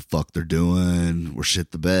doesn't know what the fuck they're doing. We're shit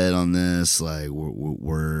the bed on this. Like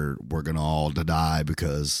we're gonna all die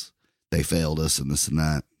because they failed us and this and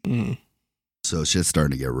that. So shit's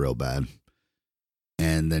starting to get real bad.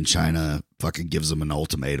 And then China fucking gives them an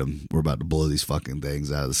ultimatum. We're about to blow these fucking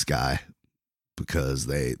things out of the sky because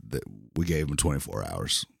we gave them 24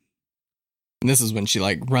 hours. And this is when she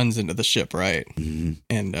like runs into the ship, right?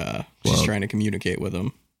 And she's trying to communicate with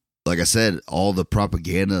them. Like I said, all the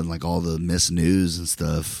propaganda and like all the missed news and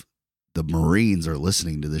stuff, the Marines are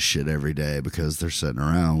listening to this shit every day because they're sitting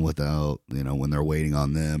around without, you know, when they're waiting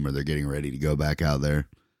on them or they're getting ready to go back out there.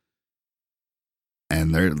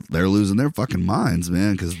 And they're losing their fucking minds,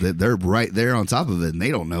 man, because they're right there on top of it, and they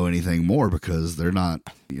don't know anything more because they're not,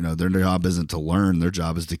 their job isn't to learn. Their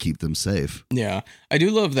job is to keep them safe. Yeah. I do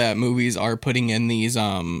love that movies are putting in these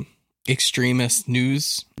extremist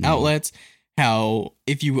news outlets. How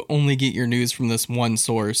if you only get your news from this one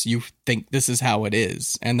source, you think this is how it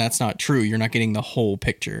is. And that's not true. You're not getting the whole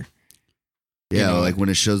picture. Yeah, like when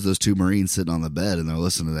it shows those two Marines sitting on the bed and they're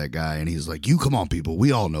listening to that guy and he's like, you come on, people.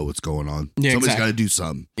 We all know what's going on. Yeah, Somebody's got to do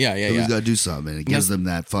something. Somebody's got to do something. And it gives them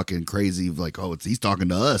that fucking crazy, like, oh, he's talking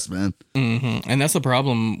to us, man. Mm-hmm. And that's the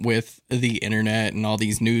problem with the internet and all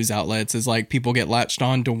these news outlets is like people get latched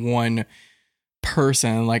on to one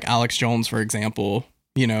person, like Alex Jones, for example.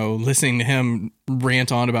 Listening to him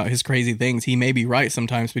rant on about his crazy things. He may be right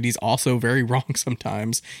sometimes, but he's also very wrong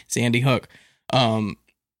sometimes. Sandy Hook.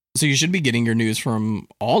 So you should be getting your news from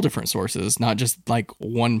all different sources, not just like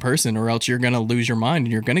one person, or else you're going to lose your mind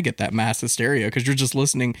and you're going to get that mass hysteria because you're just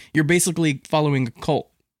listening. You're basically following a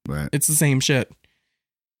cult. Right. It's the same shit.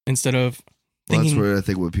 Instead of thinking. Well, that's where I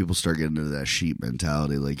think when people start getting into that sheep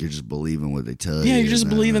mentality, like you're just believing what they tell you. Yeah, you're just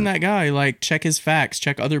believing that guy. Like, check his facts,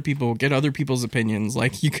 check other people, get other people's opinions.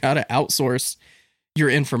 Like, you got to outsource your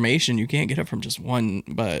information. You can't get it from just one.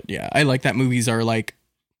 But yeah, I like that movies are like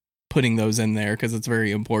putting those in there because it's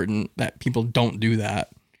very important that people don't do that.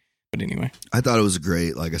 But anyway, I thought it was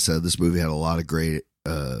great. Like I said, this movie had a lot of great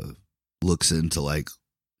looks into like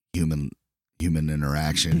human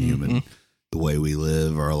interaction, the way we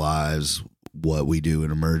live our lives, what we do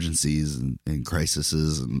in emergencies and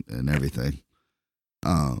crises and everything.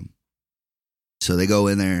 So they go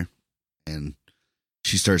in there and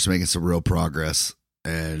she starts making some real progress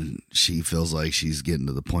and she feels like she's getting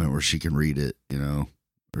to the point where she can read it,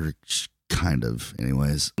 or kind of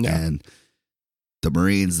anyways. Yeah. And the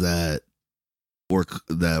Marines that were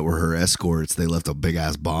her escorts, they left a big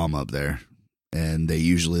ass bomb up there. And they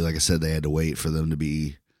usually, like I said, they had to wait for there to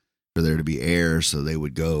be air so they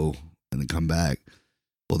would go and then come back.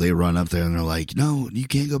 Well, they run up there and they're like, no, you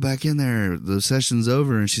can't go back in there. The session's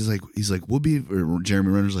over. And he's like, Jeremy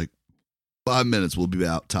Renner's like, 5 minutes, we'll be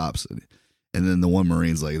out tops. And then the one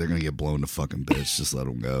Marine's like, they're going to get blown to fucking bits. Just let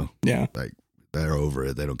them go. Yeah. Like, they're over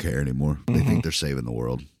it. They don't care anymore. They think they're saving the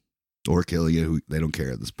world or killing you. They don't care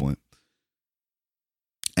at this point.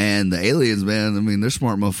 And the aliens, man, I mean, they're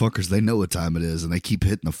smart motherfuckers. They know what time it is and they keep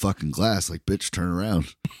hitting the fucking glass like, bitch, turn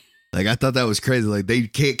around. Like, I thought that was crazy. Like, they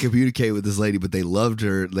can't communicate with this lady, but they loved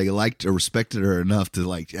her. They liked or respected her enough to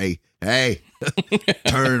like, hey,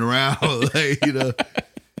 turn around, like,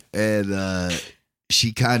 And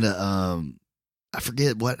she kind of, I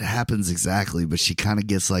forget what happens exactly, but she kind of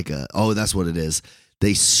gets like that's what it is.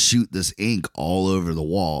 They shoot this ink all over the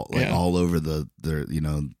wall, like all over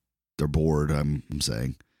their board. I'm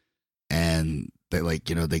saying, and they like,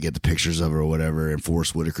 they get the pictures of her or whatever. And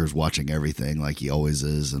Forrest Whitaker's watching everything like he always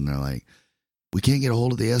is. And they're like, we can't get a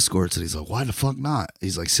hold of the escorts. And he's like, why the fuck not?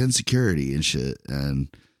 He's like, send security and shit. And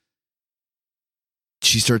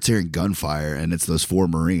she starts hearing gunfire, and it's those 4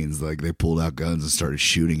 Marines. Like, they pulled out guns and started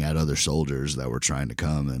shooting at other soldiers that were trying to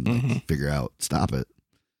come and like, figure out, stop it.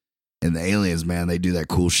 And the aliens, man, they do that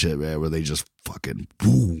cool shit, man, where they just fucking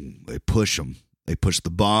boom. They push them. They push the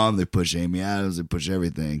bomb. They push Amy Adams. They push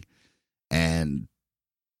everything. And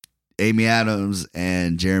Amy Adams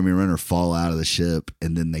and Jeremy Renner fall out of the ship,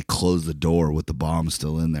 and then they close the door with the bomb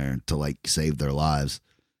still in there to like save their lives.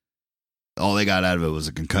 All they got out of it was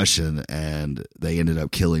a concussion, and they ended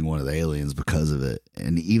up killing one of the aliens because of it.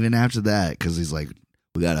 And even after that, because he's like,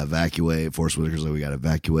 we got to evacuate. Forrest Whitaker's like, we got to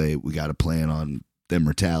evacuate. We got to plan on them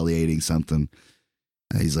retaliating something.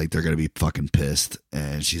 And he's like, they're going to be fucking pissed.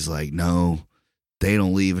 And she's like, no, they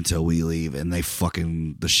don't leave until we leave. And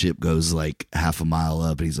the ship goes like half a mile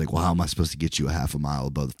up. And he's like, well, how am I supposed to get you a half a mile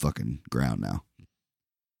above the fucking ground now?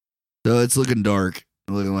 So it's looking dark,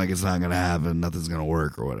 looking like it's not going to happen. Nothing's going to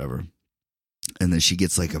work or whatever. And then she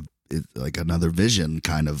gets like another vision,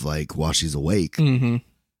 kind of like while she's awake,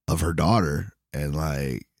 of her daughter, and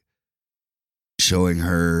like showing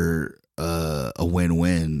her a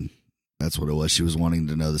win-win. That's what it was. She was wanting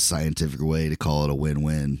to know the scientific way to call it a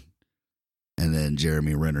win-win. And then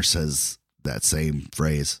Jeremy Renner says that same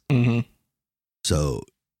phrase. So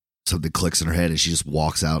something clicks in her head, and she just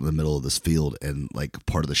walks out in the middle of this field, and like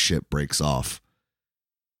part of the ship breaks off.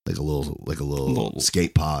 Like a little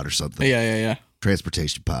escape pod or something. Yeah.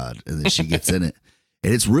 Transportation pod. And then she gets in it.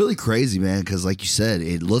 And it's really crazy, man, because like you said,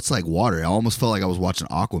 it looks like water. I almost felt like I was watching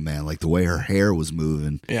Aquaman, like the way her hair was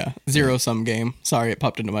moving. Yeah. Zero-sum game. Sorry, it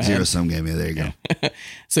popped into my head. Zero-sum game. Yeah, there you go.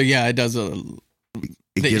 So yeah, it does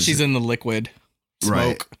she's in the liquid smoke.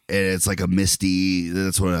 Right. And it's like a misty,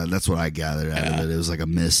 that's what I gathered out of it. It was like a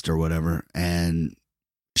mist or whatever. And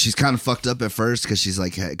she's kind of fucked up at first because she's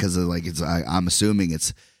like, because like I'm assuming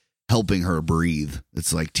it's helping her breathe.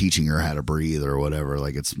 It's like teaching her how to breathe or whatever.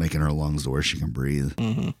 Like it's making her lungs to where she can breathe.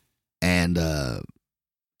 Mm-hmm. And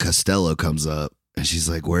Costello comes up and she's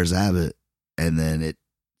like, "Where's Abbott?" And then it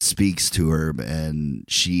speaks to her and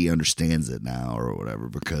she understands it now or whatever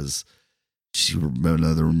because she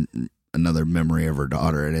remembered another memory of her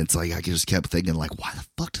daughter. And it's like I just kept thinking, like, why the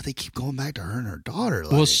fuck do they keep going back to her and her daughter?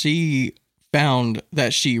 Like, well, she found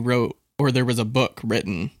that she wrote, or there was a book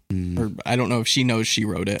written, or I don't know if she knows she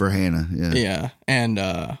wrote it for Hannah. Yeah.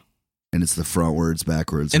 And it's the frontwards,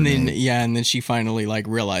 backwards. And then, and then she finally like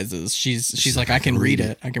realizes she's like, I can read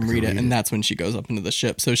it. I can read it. And that's when she goes up into the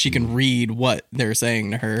ship so she can read what they're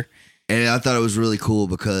saying to her. And I thought it was really cool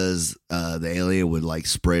because the alien would like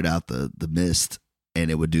sprayed out the mist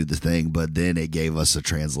and it would do the thing. But then it gave us a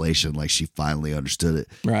translation. Like she finally understood it.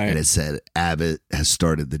 Right. And it said, Abbott has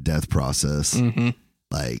started the death process. Mm-hmm.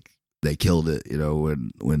 Like they killed it, you know,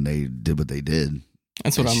 when they did what they did.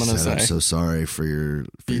 That's what I'm going to say. I'm so sorry for your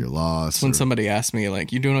loss. When somebody asked me,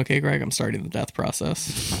 like, you doing okay, Greg? I'm starting the death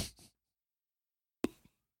process.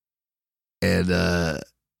 And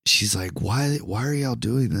she's like, why are y'all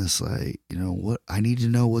doing this? Like, you know, what? I need to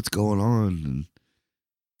know what's going on.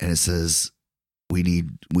 And it says, we need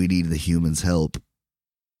the humans' help.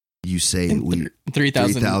 You say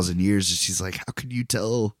 3,000 years. And she's like, how could you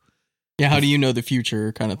tell? Yeah, how do you know the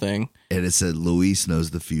future kind of thing? And it said, Luis knows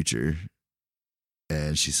the future.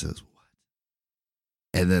 And she says, what?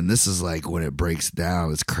 And then this is like when it breaks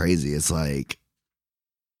down, it's crazy. It's like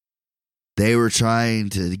they were trying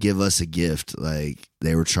to give us a gift. Like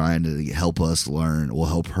they were trying to help us learn, well,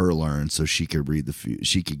 help her learn so she could read the future.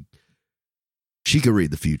 She could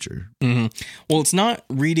read the future. Mm-hmm. Well, it's not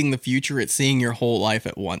reading the future. It's seeing your whole life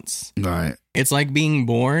at once. All right. It's like being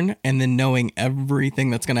born and then knowing everything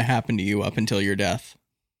that's going to happen to you up until your death.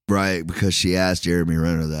 Right, because she asked Jeremy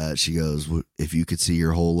Renner that. She goes, if you could see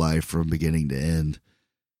your whole life from beginning to end,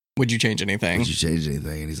 would you change anything? Would you change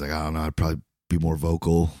anything? And he's like, I don't know. I'd probably be more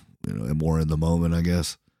vocal, you know, and more in the moment, I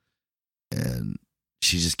guess. And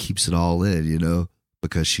she just keeps it all in, you know,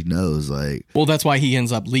 because she knows, like. Well, that's why he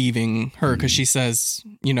ends up leaving her, because she says,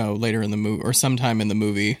 you know, later in the movie or sometime in the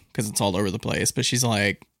movie, because it's all over the place. But she's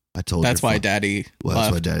like, I told that's why Daddy left.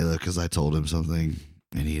 That's why Daddy left, because I told him something.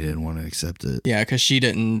 And he didn't want to accept it. Yeah, because she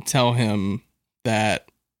didn't tell him that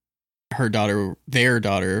their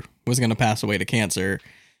daughter, was going to pass away to cancer,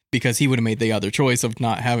 because he would have made the other choice of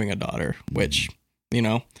not having a daughter, which, you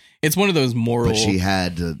know, it's one of those moral. But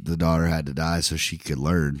the daughter had to die so she could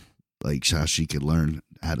learn, like how she could learn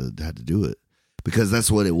how to do it. Because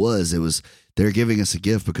that's what it was. It was, they're giving us a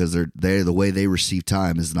gift because they're the way they receive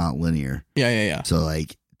time is not linear. Yeah. So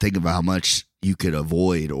like, think about how much you could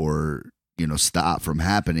avoid or, you know, stop from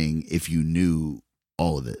happening if you knew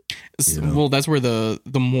all of it. You know? Well, that's where the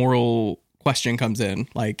moral question comes in.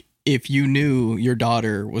 Like, if you knew your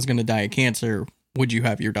daughter was going to die of cancer, would you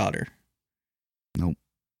have your daughter? Nope.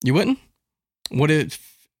 You wouldn't? What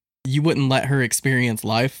if you wouldn't let her experience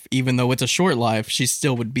life? Even though it's a short life, she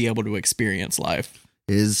still would be able to experience life.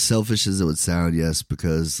 As selfish as it would sound, yes,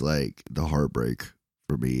 because like the heartbreak.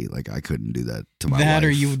 For me, like I couldn't do that to my wife. Or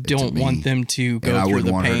you don't want them to go through the pain. I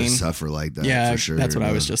wouldn't want her to suffer like that. Yeah, for sure. That's what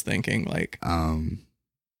I was just thinking. Like,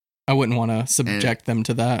 I wouldn't want to subject them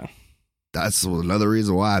to that. That's another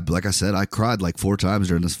reason why, like I said, I cried like 4 times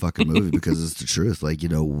during this fucking movie because it's the truth. Like, you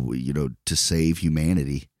know, to save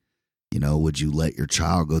humanity, you know, would you let your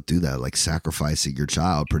child go through that? Like sacrificing your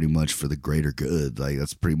child pretty much for the greater good. Like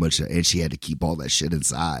that's pretty much it. And she had to keep all that shit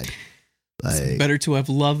inside. Like, it's better to have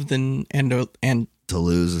loved and to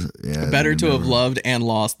lose. Yeah, better to have loved and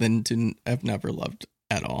lost than to have never loved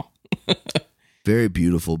at all. Very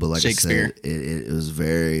beautiful, but like I Shakespeare. said, it was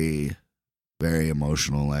very, very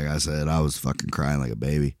emotional. Like I said, I was fucking crying like a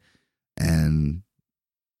baby. And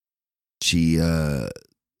she,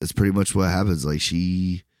 it's pretty much what happens. Like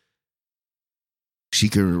she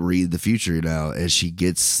can read the future now, and she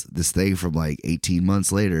gets this thing from like 18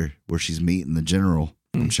 months later where she's meeting the general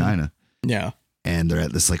from China. Yeah. And they're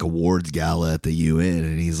at this like awards gala at the UN,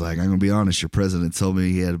 and he's like, I'm gonna be honest, your president told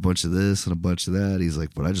me he had a bunch of this and a bunch of that. He's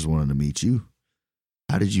like, but I just wanted to meet you.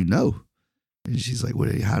 How did you know? And she's like,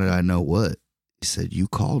 how did I know what? He said, you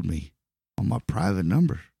called me on my private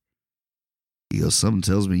number. He goes, something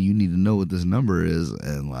tells me you need to know what this number is.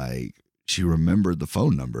 And like, she remembered the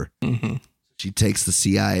phone number. Mm-hmm. She takes the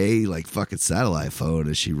CIA like fucking satellite phone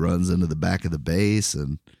and she runs into the back of the base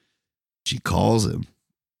and she calls him.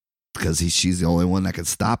 Because she's the only one that can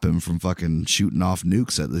stop him from fucking shooting off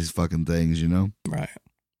nukes at these fucking things, you know? Right.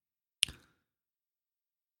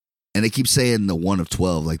 And they keep saying the one of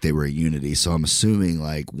 12, like they were a unity. So I'm assuming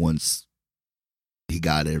like once he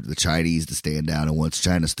got the Chinese to stand down, and once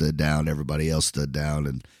China stood down, everybody else stood down,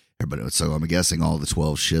 and everybody. So I'm guessing all the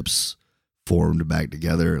 12 ships formed back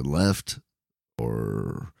together and left,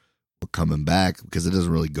 or were coming back, because it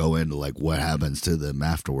doesn't really go into like what happens to them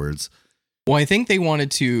afterwards. Well, I think they wanted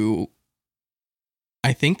to.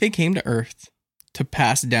 I think they came to Earth to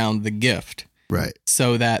pass down the gift. Right.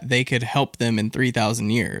 So that they could help them in 3,000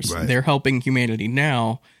 years. Right. They're helping humanity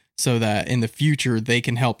now so that in the future they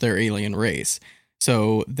can help their alien race.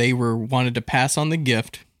 So they wanted to pass on the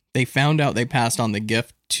gift. They found out they passed on the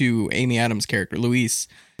gift to Amy Adams' character, Luis.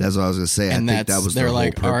 That's what I was going to say. And I think that was their whole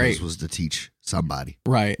purpose, all right, was to teach somebody.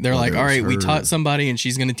 Right. They're like, all right, we her. taught somebody and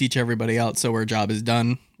she's going to teach everybody else. So our job is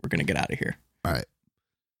done. We're going to get out of here. All right.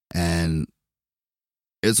 And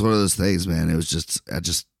it's one of those things, man. It was just, I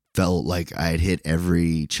just felt like I had hit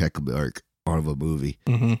every check mark of a movie.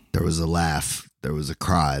 Mm-hmm. There was a laugh, there was a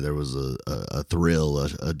cry, there was a thrill,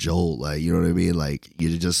 a jolt. Like, you know what I mean? Like,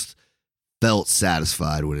 you just felt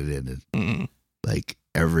satisfied when it ended. Mm-hmm. Like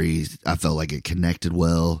I felt like it connected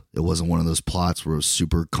well. It wasn't one of those plots where it was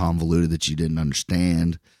super convoluted that you didn't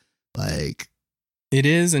understand. Like, it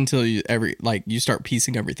is until you start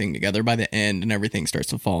piecing everything together by the end and everything starts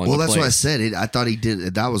to fall into place. Well, that's what I said. I thought he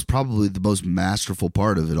did. That was probably the most masterful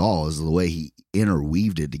part of it all, is the way he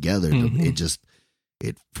interweaved it together. Mm-hmm.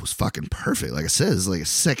 It was fucking perfect. Like I said, it's like a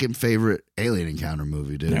second favorite alien encounter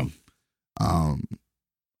movie, dude. Yeah.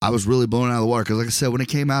 I was really blown out of the water because, like I said, when it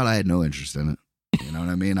came out, I had no interest in it. You know what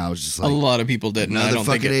I mean? I was just like, a lot of people didn't. Another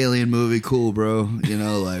fucking alien movie, cool, bro. You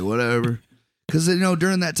know, like whatever. Because, you know,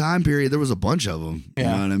 during that time period, there was a bunch of them. You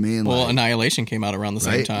know what I mean? Well, like, Annihilation came out around the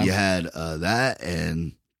same time. You had that,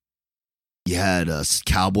 and you had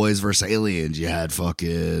Cowboys versus Aliens. You had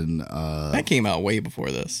fucking... that came out way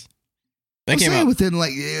before this. That came out within,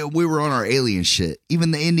 like, we were on our alien shit.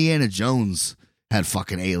 Even the Indiana Jones had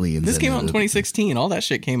fucking aliens. This came out in 2016. All that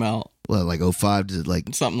shit came out. Well, like 05 to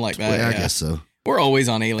like... Something like that, I guess so. We're always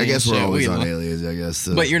on aliens. I guess we're always on aliens, I guess.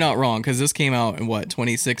 So. But you're not wrong, because this came out in,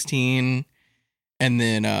 2016... And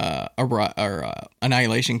then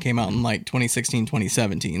Annihilation came out in like 2016,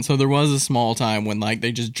 2017. So there was a small time when like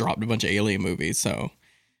they just dropped a bunch of alien movies. So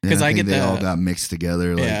because I get they that all got mixed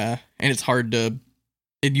together. Like, yeah, and it's hard to.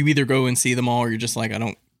 You either go and see them all, or you're just like, I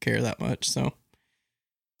don't care that much. So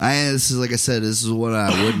this is, like I said, this is what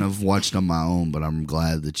I wouldn't have watched on my own, but I'm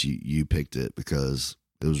glad that you picked it because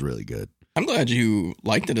it was really good. I'm glad you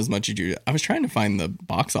liked it as much as you. I was trying to find the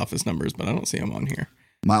box office numbers, but I don't see them on here.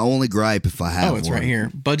 My only gripe, if I have it's right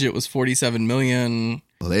here. Budget was $47 million.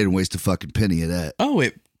 Well, they didn't waste a fucking penny of that. Oh,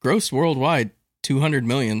 it grossed worldwide $200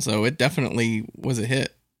 million, so it definitely was a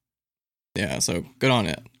hit. Yeah, so good on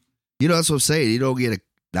it. You know, that's what I'm saying. You don't get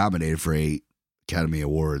nominated for 8 Academy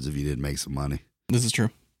Awards if you didn't make some money. This is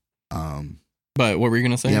true. But what were you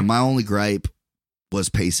going to say? Yeah, my only gripe was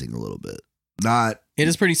pacing a little bit. It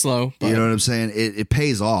is pretty slow. But... You know what I'm saying? It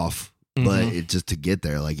pays off. But it just to get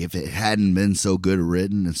there, like if it hadn't been so good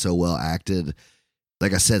written and so well acted,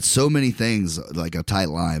 like I said, so many things, like a tight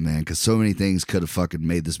line, man, because so many things could have fucking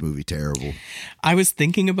made this movie terrible. I was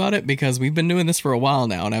thinking about it because we've been doing this for a while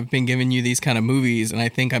now, and I've been giving you these kind of movies, and I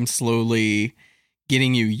think I'm slowly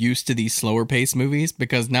getting you used to these slower paced movies,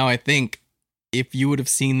 because now I think if you would have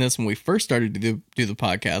seen this when we first started to do the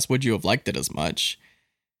podcast, would you have liked it as much?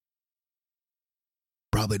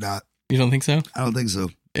 Probably not. You don't think so? I don't think so.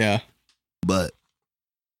 Yeah. But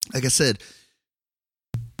like I said,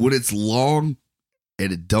 when it's long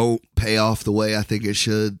and it don't pay off the way I think it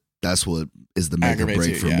should, that's what is the make or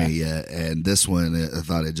break for me. Yeah. And this one, I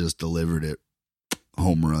thought it just delivered it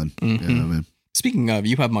home run. Mm-hmm. You know what I mean? Speaking of,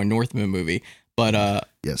 you have my Northman movie, but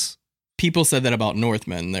yes, people said that about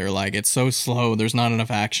Northman. They're like, it's so slow. There's not enough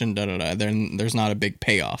action. There's not a big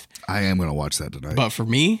payoff. I am going to watch that tonight. But for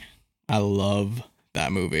me, I love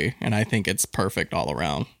that movie, and I think it's perfect all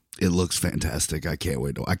around. It looks fantastic. I can't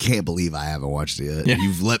wait. I can't believe I haven't watched it yet. Yeah.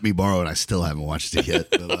 You've let me borrow it. I still haven't watched it yet.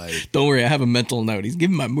 But don't worry. I have a mental note. He's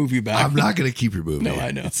giving my movie back. I'm not going to keep your movie. No,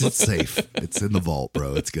 I know. It's safe. It's in the vault,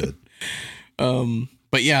 bro. It's good.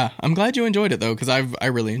 But yeah, I'm glad you enjoyed it though, because I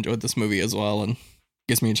really enjoyed this movie as well, and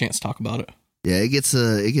gives me a chance to talk about it. Yeah, it gets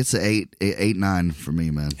a 8.9 for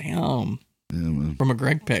me, man. Damn. Yeah, man. From a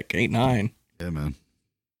Greg pick, 8.9. Yeah, man.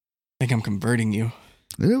 I think I'm converting you.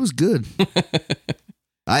 It was good.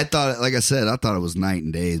 I thought, like I said, I thought it was night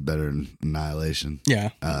and days better than Annihilation.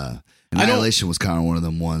 Yeah. Annihilation was kind of one of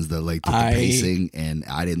them ones that like the pacing, and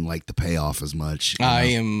I didn't like the payoff as much. I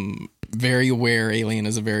am very aware Annihilation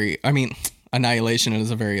is a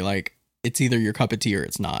very like it's either your cup of tea or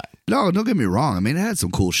it's not. No, don't get me wrong. I mean, it had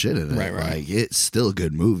some cool shit in it. Right. Like, it's still a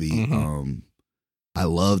good movie. Mm-hmm. I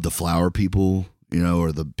love the flower people,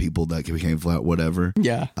 or the people that became flower, whatever.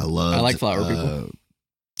 Yeah. I like flower people.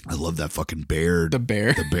 I love that fucking bear. The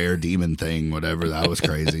bear. The bear demon thing, whatever. That was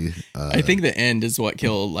crazy. I think the end is what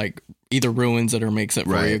either ruins it or makes it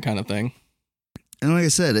for you kind of thing. And like I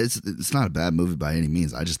said, it's not a bad movie by any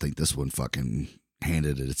means. I just think this one fucking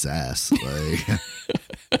handed it its ass. Like,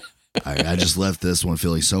 I just left this one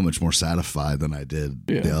feeling so much more satisfied than I did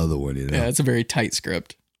the other one. Yeah, it's a very tight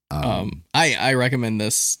script. I recommend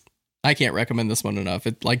this. I can't recommend this one enough.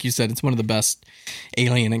 Like you said, it's one of the best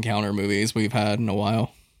alien encounter movies we've had in a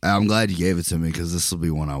while. I'm glad you gave it to me because this will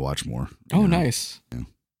be one I watch more. Oh, nice. Yeah.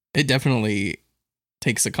 It definitely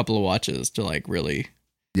takes a couple of watches to really.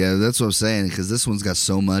 Yeah, that's what I'm saying, because this one's got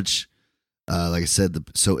so much, like I said,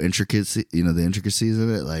 so intricacy, the intricacies of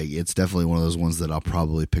it. Like, it's definitely one of those ones that I'll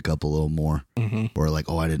probably pick up a little more, or like,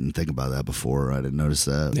 oh, I didn't think about that before, or I didn't notice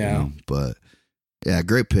that. Yeah, but yeah,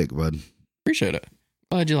 great pick, bud. Appreciate it.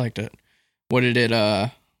 Glad you liked it. What did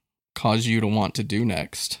it cause you to want to do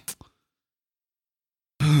next?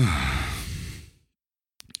 I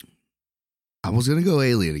was gonna go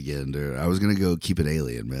Alien again, dude. I was gonna go keep it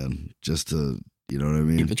Alien, man, just to. You know what I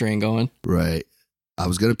mean? Keep the train going. Right. I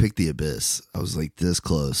was going to pick The Abyss. I was like this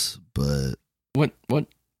close, but what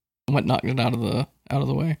knocked it out of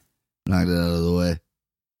the way? Knocked it out of the way.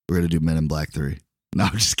 We're going to do Men in Black 3. No,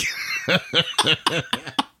 I'm just kidding.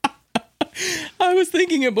 I was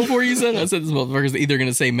thinking it before you said it. I said this motherfucker's either going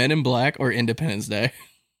to say Men in Black or Independence Day.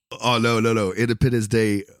 Oh, no. Independence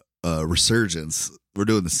Day Resurgence. We're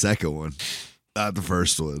doing the second one. Not the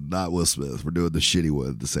first one, not Will Smith. We're doing the shitty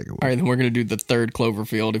one, the second one. All right, then we're going to do the third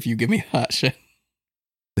Cloverfield if you give me that shit.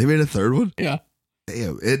 They made a third one? Yeah.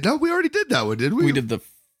 Damn. No, we already did that one, didn't we? We did the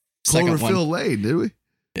second one. Cloverfield Lane, did we?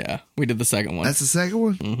 Yeah, we did the second one. That's the second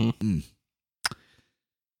one? Mm-hmm.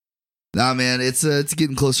 Nah, man, it's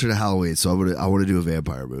getting closer to Halloween, so I want to do a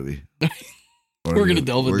vampire movie. We're going to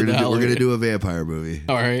delve into Halloween. We're going to do a vampire movie.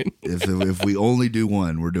 All right. If we only do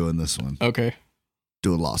one, we're doing this one. Okay.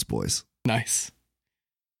 Doing Lost Boys. Nice.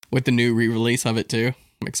 With the new re-release of it too.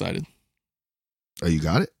 I'm excited. Oh, you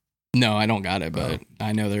got it? No, I don't got it, but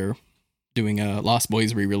I know they're doing a Lost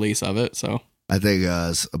Boys re-release of it, so. I think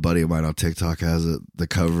a buddy of mine on TikTok has it. The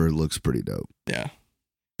cover looks pretty dope. Yeah.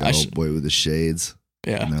 The old boy with the shades.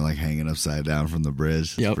 Yeah. And they're like hanging upside down from the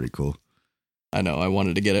bridge. It's pretty cool. I know. I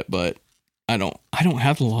wanted to get it, but I don't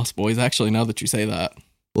have the Lost Boys actually, now that you say that.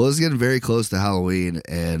 Well, it's getting very close to Halloween,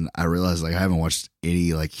 and I realized I haven't watched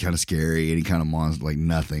any kind of scary, any kind of monster,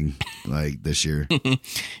 nothing this year.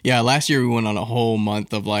 Yeah, last year we went on a whole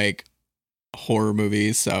month of horror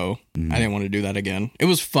movies, so I didn't want to do that again. It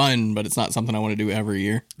was fun, but it's not something I want to do every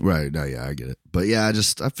year. Right? No, yeah, I get it. But yeah,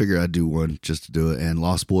 I figured I'd do one just to do it, and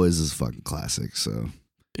Lost Boys is a fucking classic. So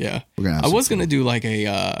yeah, we're gonna. I was gonna do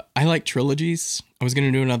I like trilogies. I was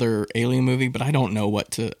gonna do another Alien movie, but I don't know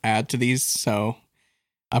what to add to these, so.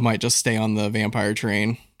 I might just stay on the vampire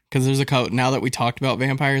train because there's a couple. Now that we talked about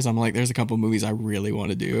vampires, I'm like, there's a couple movies I really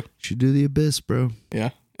want to do. You should do The Abyss, bro.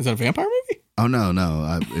 Yeah, is that a vampire movie? Oh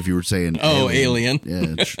no. If you were saying, Alien.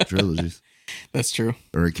 Yeah, trilogies. That's true.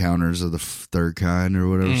 Or Encounters of the Third Kind or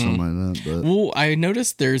whatever, something like that. But well, I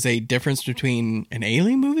noticed there's a difference between an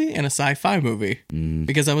alien movie and a sci-fi movie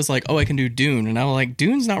because I was like, oh, I can do Dune, and I was like,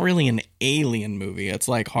 Dune's not really an alien movie. It's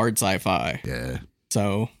like hard sci-fi. Yeah.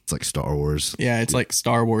 So it's like Star Wars. Yeah, it's like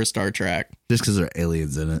Star Wars, Star Trek. Just because there are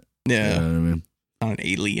aliens in it. Yeah. You know what I mean? Not an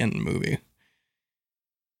alien movie.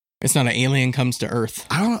 It's not an alien comes to Earth.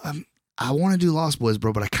 I want to do Lost Boys,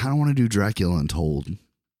 bro, but I kind of want to do Dracula Untold.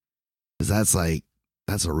 Because that's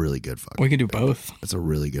a really good fucking. We can do both. That's a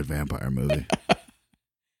really good vampire movie.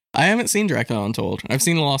 I haven't seen Dracula Untold. I've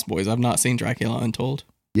seen Lost Boys. I've not seen Dracula Untold.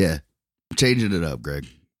 Yeah. I'm changing it up, Greg.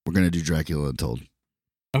 We're going to do Dracula Untold.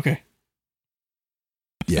 Okay.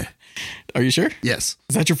 Yeah. Are you sure? Yes.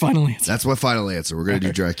 Is that your final answer? That's my final answer. We're going to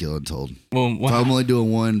do Dracula Untold. Well, if I'm only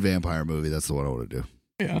doing one vampire movie, that's the one I want to do.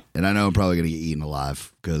 Yeah. And I know I'm probably going to get eaten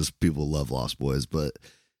alive because people love Lost Boys, but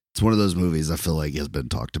it's one of those movies I feel like has been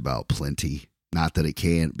talked about plenty. Not that it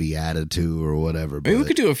can't be added to or whatever. Maybe we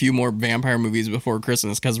could do a few more vampire movies before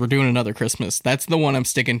Christmas because we're doing another Christmas. That's the one I'm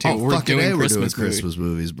sticking to. We're doing Christmas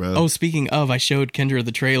movies, bro. Oh, speaking of, I showed Kendra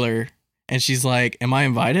the trailer. And she's like, am I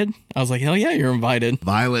invited? I was like, hell yeah, you're invited.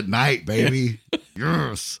 Violent Night, baby.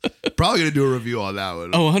 Yes. Probably going to do a review on that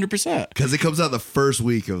one. Oh, 100%. Because it comes out the first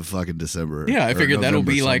week of fucking December. Yeah, I figured that'll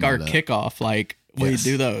be like our kickoff. Like, we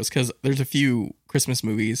do those. Because there's a few Christmas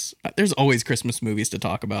movies. There's always Christmas movies to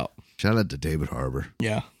talk about. Shout out to David Harbour.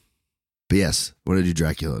 Yeah. But yes, what did you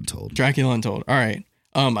Dracula Untold? Dracula Untold. All right.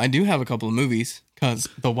 I do have a couple of movies because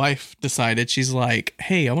the wife decided, she's like,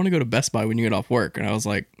 hey, I want to go to Best Buy when you get off work. And I was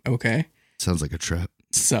like, okay. Sounds like a trap.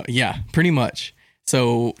 So yeah, pretty much.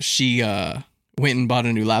 So she went and bought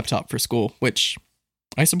a new laptop for school, which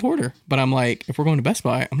I support her. But I'm like, if we're going to Best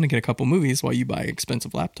Buy, I'm going to get a couple movies while you buy an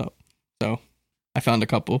expensive laptop. So I found a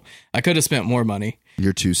couple. I could have spent more money.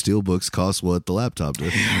 Your 2 steelbooks cost what the laptop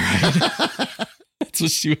did. That's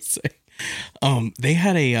what she was saying. They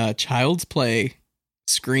had a Child's Play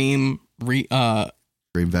Scream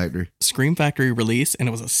Factory release, and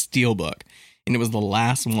it was a steelbook, and it was the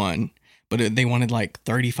last one. But they wanted like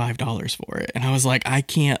 $35 for it, and I was like, I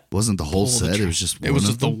can't. Wasn't the whole set? It was just. It was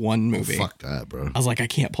just the one movie. Oh, fuck that, bro. I was like, I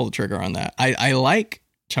can't pull the trigger on that. I like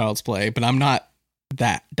Child's Play, but I'm not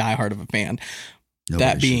that diehard of a fan.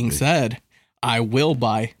 That being said, I will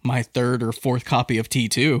buy my 3rd or 4th copy of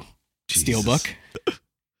T2 steelbook.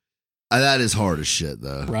 That is hard as shit,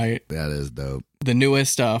 though. Right. That is dope. The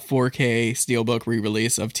newest 4K steelbook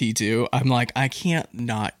re-release of T2. I'm like, I can't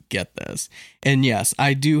not get this. And yes,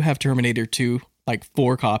 I do have Terminator 2, like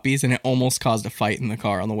 4 copies, and it almost caused a fight in the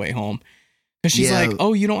car on the way home. Because she's like,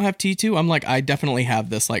 oh, you don't have T2? I'm like, I definitely have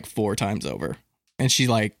this like 4 times over. And she's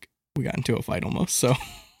like, we got into a fight almost, so...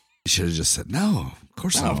 You should have just said, no, of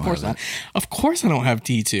course I don't. Of course not. Of course I don't have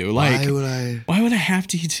T2. Like, why would I have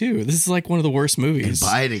T2? This is like one of the worst movies.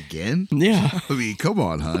 And buy it again? Yeah. I mean, come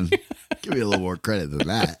on, hon. Give me a little more credit than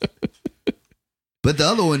that. But the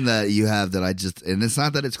other one that you have that I just, and it's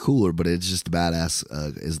not that it's cooler, but it's just badass,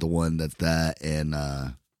 is the one that's that and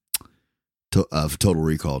Total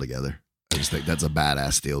Recall together. I just think that's a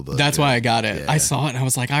badass steelbook. That's why I got it. Yeah. I saw it and I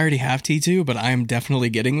was like, I already have T2, but I'm definitely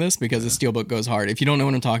getting this because the steelbook goes hard. If you don't know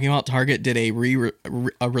what I'm talking about, Target did a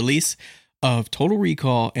release of Total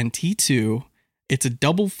Recall and T2. It's a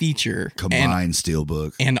double feature. Combined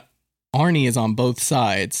steelbook. And Arnie is on both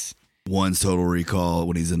sides. One's Total Recall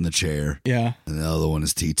when he's in the chair. Yeah. And the other one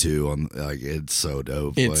is T2 on, like, it's so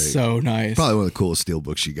dope. It's like, so nice. Probably one of the coolest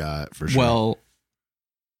steelbooks you got for sure. Well,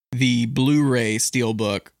 the Blu-ray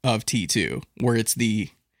steelbook of T2, where it's the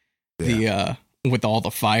with all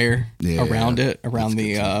the fire around it, around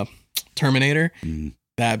the Terminator. Mm.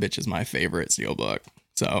 That bitch is my favorite steelbook.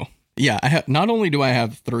 So yeah, I have, not only do I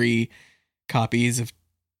have 3 copies of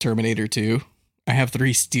Terminator 2, I have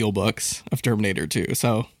 3 steelbooks of Terminator 2.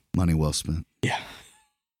 So money well spent. Yeah.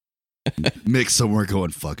 Mick somewhere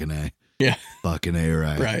going fucking A. Yeah. Fucking A,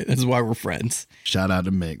 right. Right. That's why we're friends. Shout out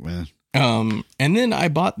to Mick, man. And then I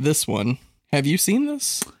bought this one. Have you seen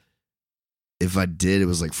this? If I did, it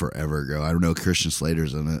was like forever ago. I don't know. Christian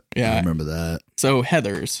Slater's in it. Yeah. I remember that. So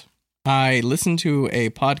Heathers, I listened to a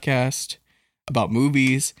podcast about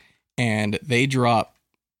movies and they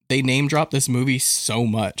name dropped this movie so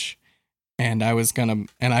much. And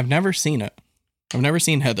I've never seen it. I've never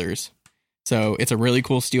seen Heathers. So it's a really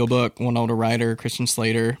cool steelbook. Winona Ryder, Christian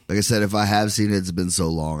Slater. Like I said, if I have seen it, it's been so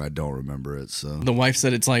long I don't remember it. So the wife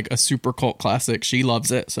said it's like a super cult classic. She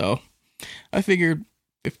loves it. So I figured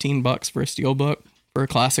 $15 for a steelbook for a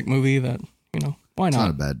classic movie that, why not? It's not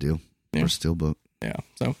a bad deal for a steelbook. Yeah.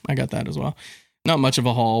 So I got that as well. Not much of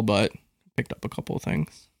a haul, but picked up a couple of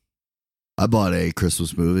things. I bought a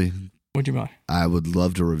Christmas movie. What'd you buy? I would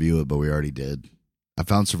love to review it, but we already did. I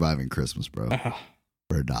found Surviving Christmas, bro,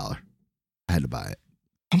 for $1. I had to buy it.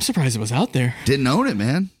 I'm surprised it was out there. Didn't own it,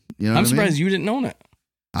 man. You know I'm surprised you didn't own it.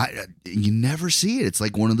 You never see it. It's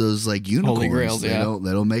like one of those like unicorns. Holy Grails, they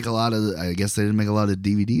don't make a lot of. I guess they didn't make a lot of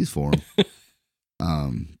DVDs for them.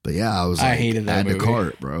 But yeah, I was like, I hated that movie. Add to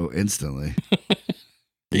cart, bro, instantly.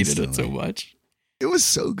 Hated it so much. It was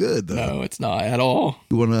so good though. No, it's not at all.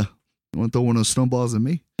 You wanna throw one of those snowballs at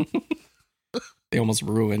me? They almost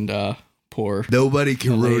ruined poor. Nobody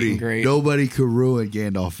can ruin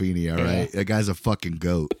Gandolfini, all right? That guy's a fucking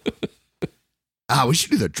goat. We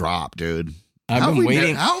should do the drop, dude. I've been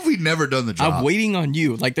waiting. How have we never done the drop? I'm waiting on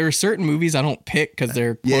you. Like, there are certain movies I don't pick because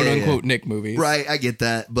they're quote unquote Nick movies. Right, I get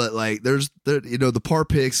that. But like the par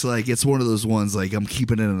picks, like it's one of those ones like I'm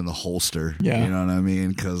keeping it in the holster. Yeah. You know what I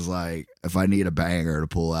mean? Because like if I need a banger to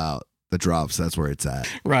pull out the drops, that's where it's at.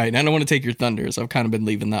 Right. And I don't want to take your thunder, so I've kind of been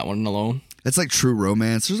leaving that one alone. It's like True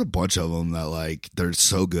Romance. There's a bunch of them that like they're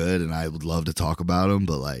so good, and I would love to talk about them,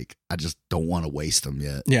 but like I just don't want to waste them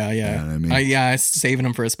yet. Yeah. You know what I mean? I'm saving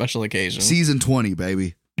them for a special occasion. Season 20,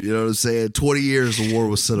 baby. You know what I'm saying? 20 years of War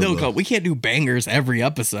with Cinema. We can't do bangers every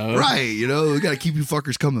episode. Right. You know, we got to keep you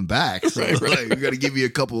fuckers coming back. So right. Like, we got to give you a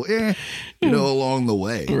couple, along the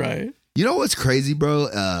way. Right. You know what's crazy,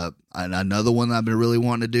 bro? Another one that I've been really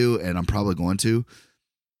wanting to do, and I'm probably going to.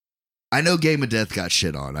 I know Game of Death got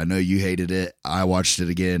shit on. I know you hated it. I watched it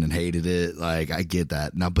again and hated it. Like, I get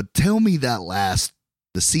that. Now, but tell me that last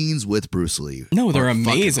The scenes with Bruce Lee. No, they're are fucking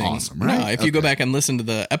amazing. awesome, right? No, if you go back and listen to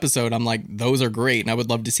the episode, I'm like, those are great. And I would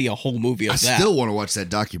love to see a whole movie of I that. still want to watch that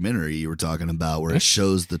documentary you were talking about where it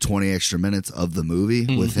shows the 20 extra minutes of the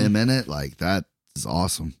movie with him in it. Like, that is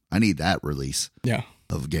awesome. I need that release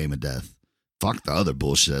of Game of Death. Fuck the other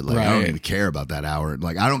bullshit. Like, I don't even care about that hour.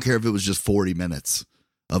 Like, I don't care if it was just 40 minutes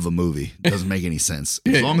of a movie. It doesn't make any sense.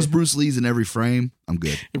 As long as Bruce Lee's in every frame, I'm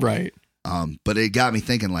good. Right. But it got me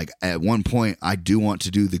thinking, like, at one point, I do want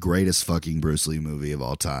to do the greatest fucking Bruce Lee movie of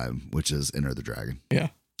all time, which is Enter the Dragon. Yeah.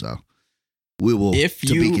 So we will,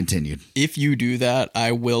 be continued. If you do that,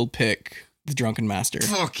 I will pick The Drunken Master.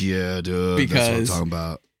 Fuck yeah, dude. Because that's what I'm talking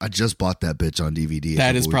about. I just bought that bitch on DVD.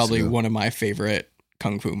 That is probably one of my favorite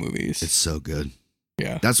Kung Fu movies. It's so good.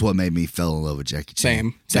 Yeah. That's what made me fall in love with Jackie Chan.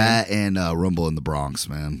 Same. That and Rumble in the Bronx,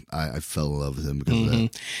 man. I fell in love with him because of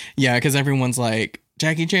that. Yeah, because everyone's like,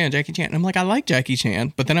 Jackie Chan. And I'm like, I like Jackie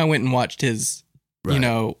Chan. But then I went and watched his, he's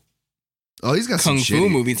got Kung Fu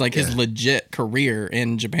movies, like his legit career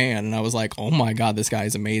in Japan. And I was like, oh my God, this guy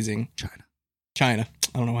is amazing. China.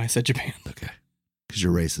 I don't know why I said Japan. Okay. Because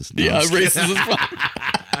you're racist. No, yeah, racist as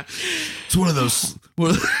fuck. It's one of those.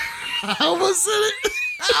 I almost said it.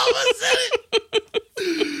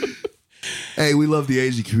 Hey, we love the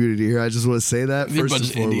Asian community here. I just want to say that first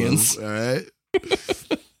and foremost. All right.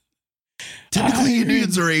 Typically,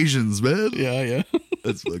 Indians are Asians, man. Yeah.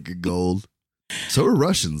 That's fucking gold. So are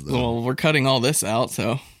Russians, though. Well, we're cutting all this out,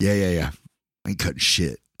 so. Yeah. I ain't cutting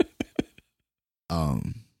shit.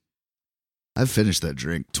 I finished that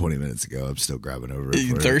drink 20 minutes ago. I'm still grabbing over it.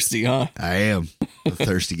 You thirsty, huh? I am a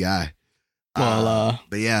thirsty guy. Well,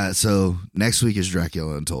 but yeah, so next week is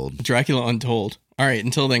Dracula Untold. Dracula Untold. All right,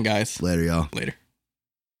 until then, guys. Later, y'all. Later.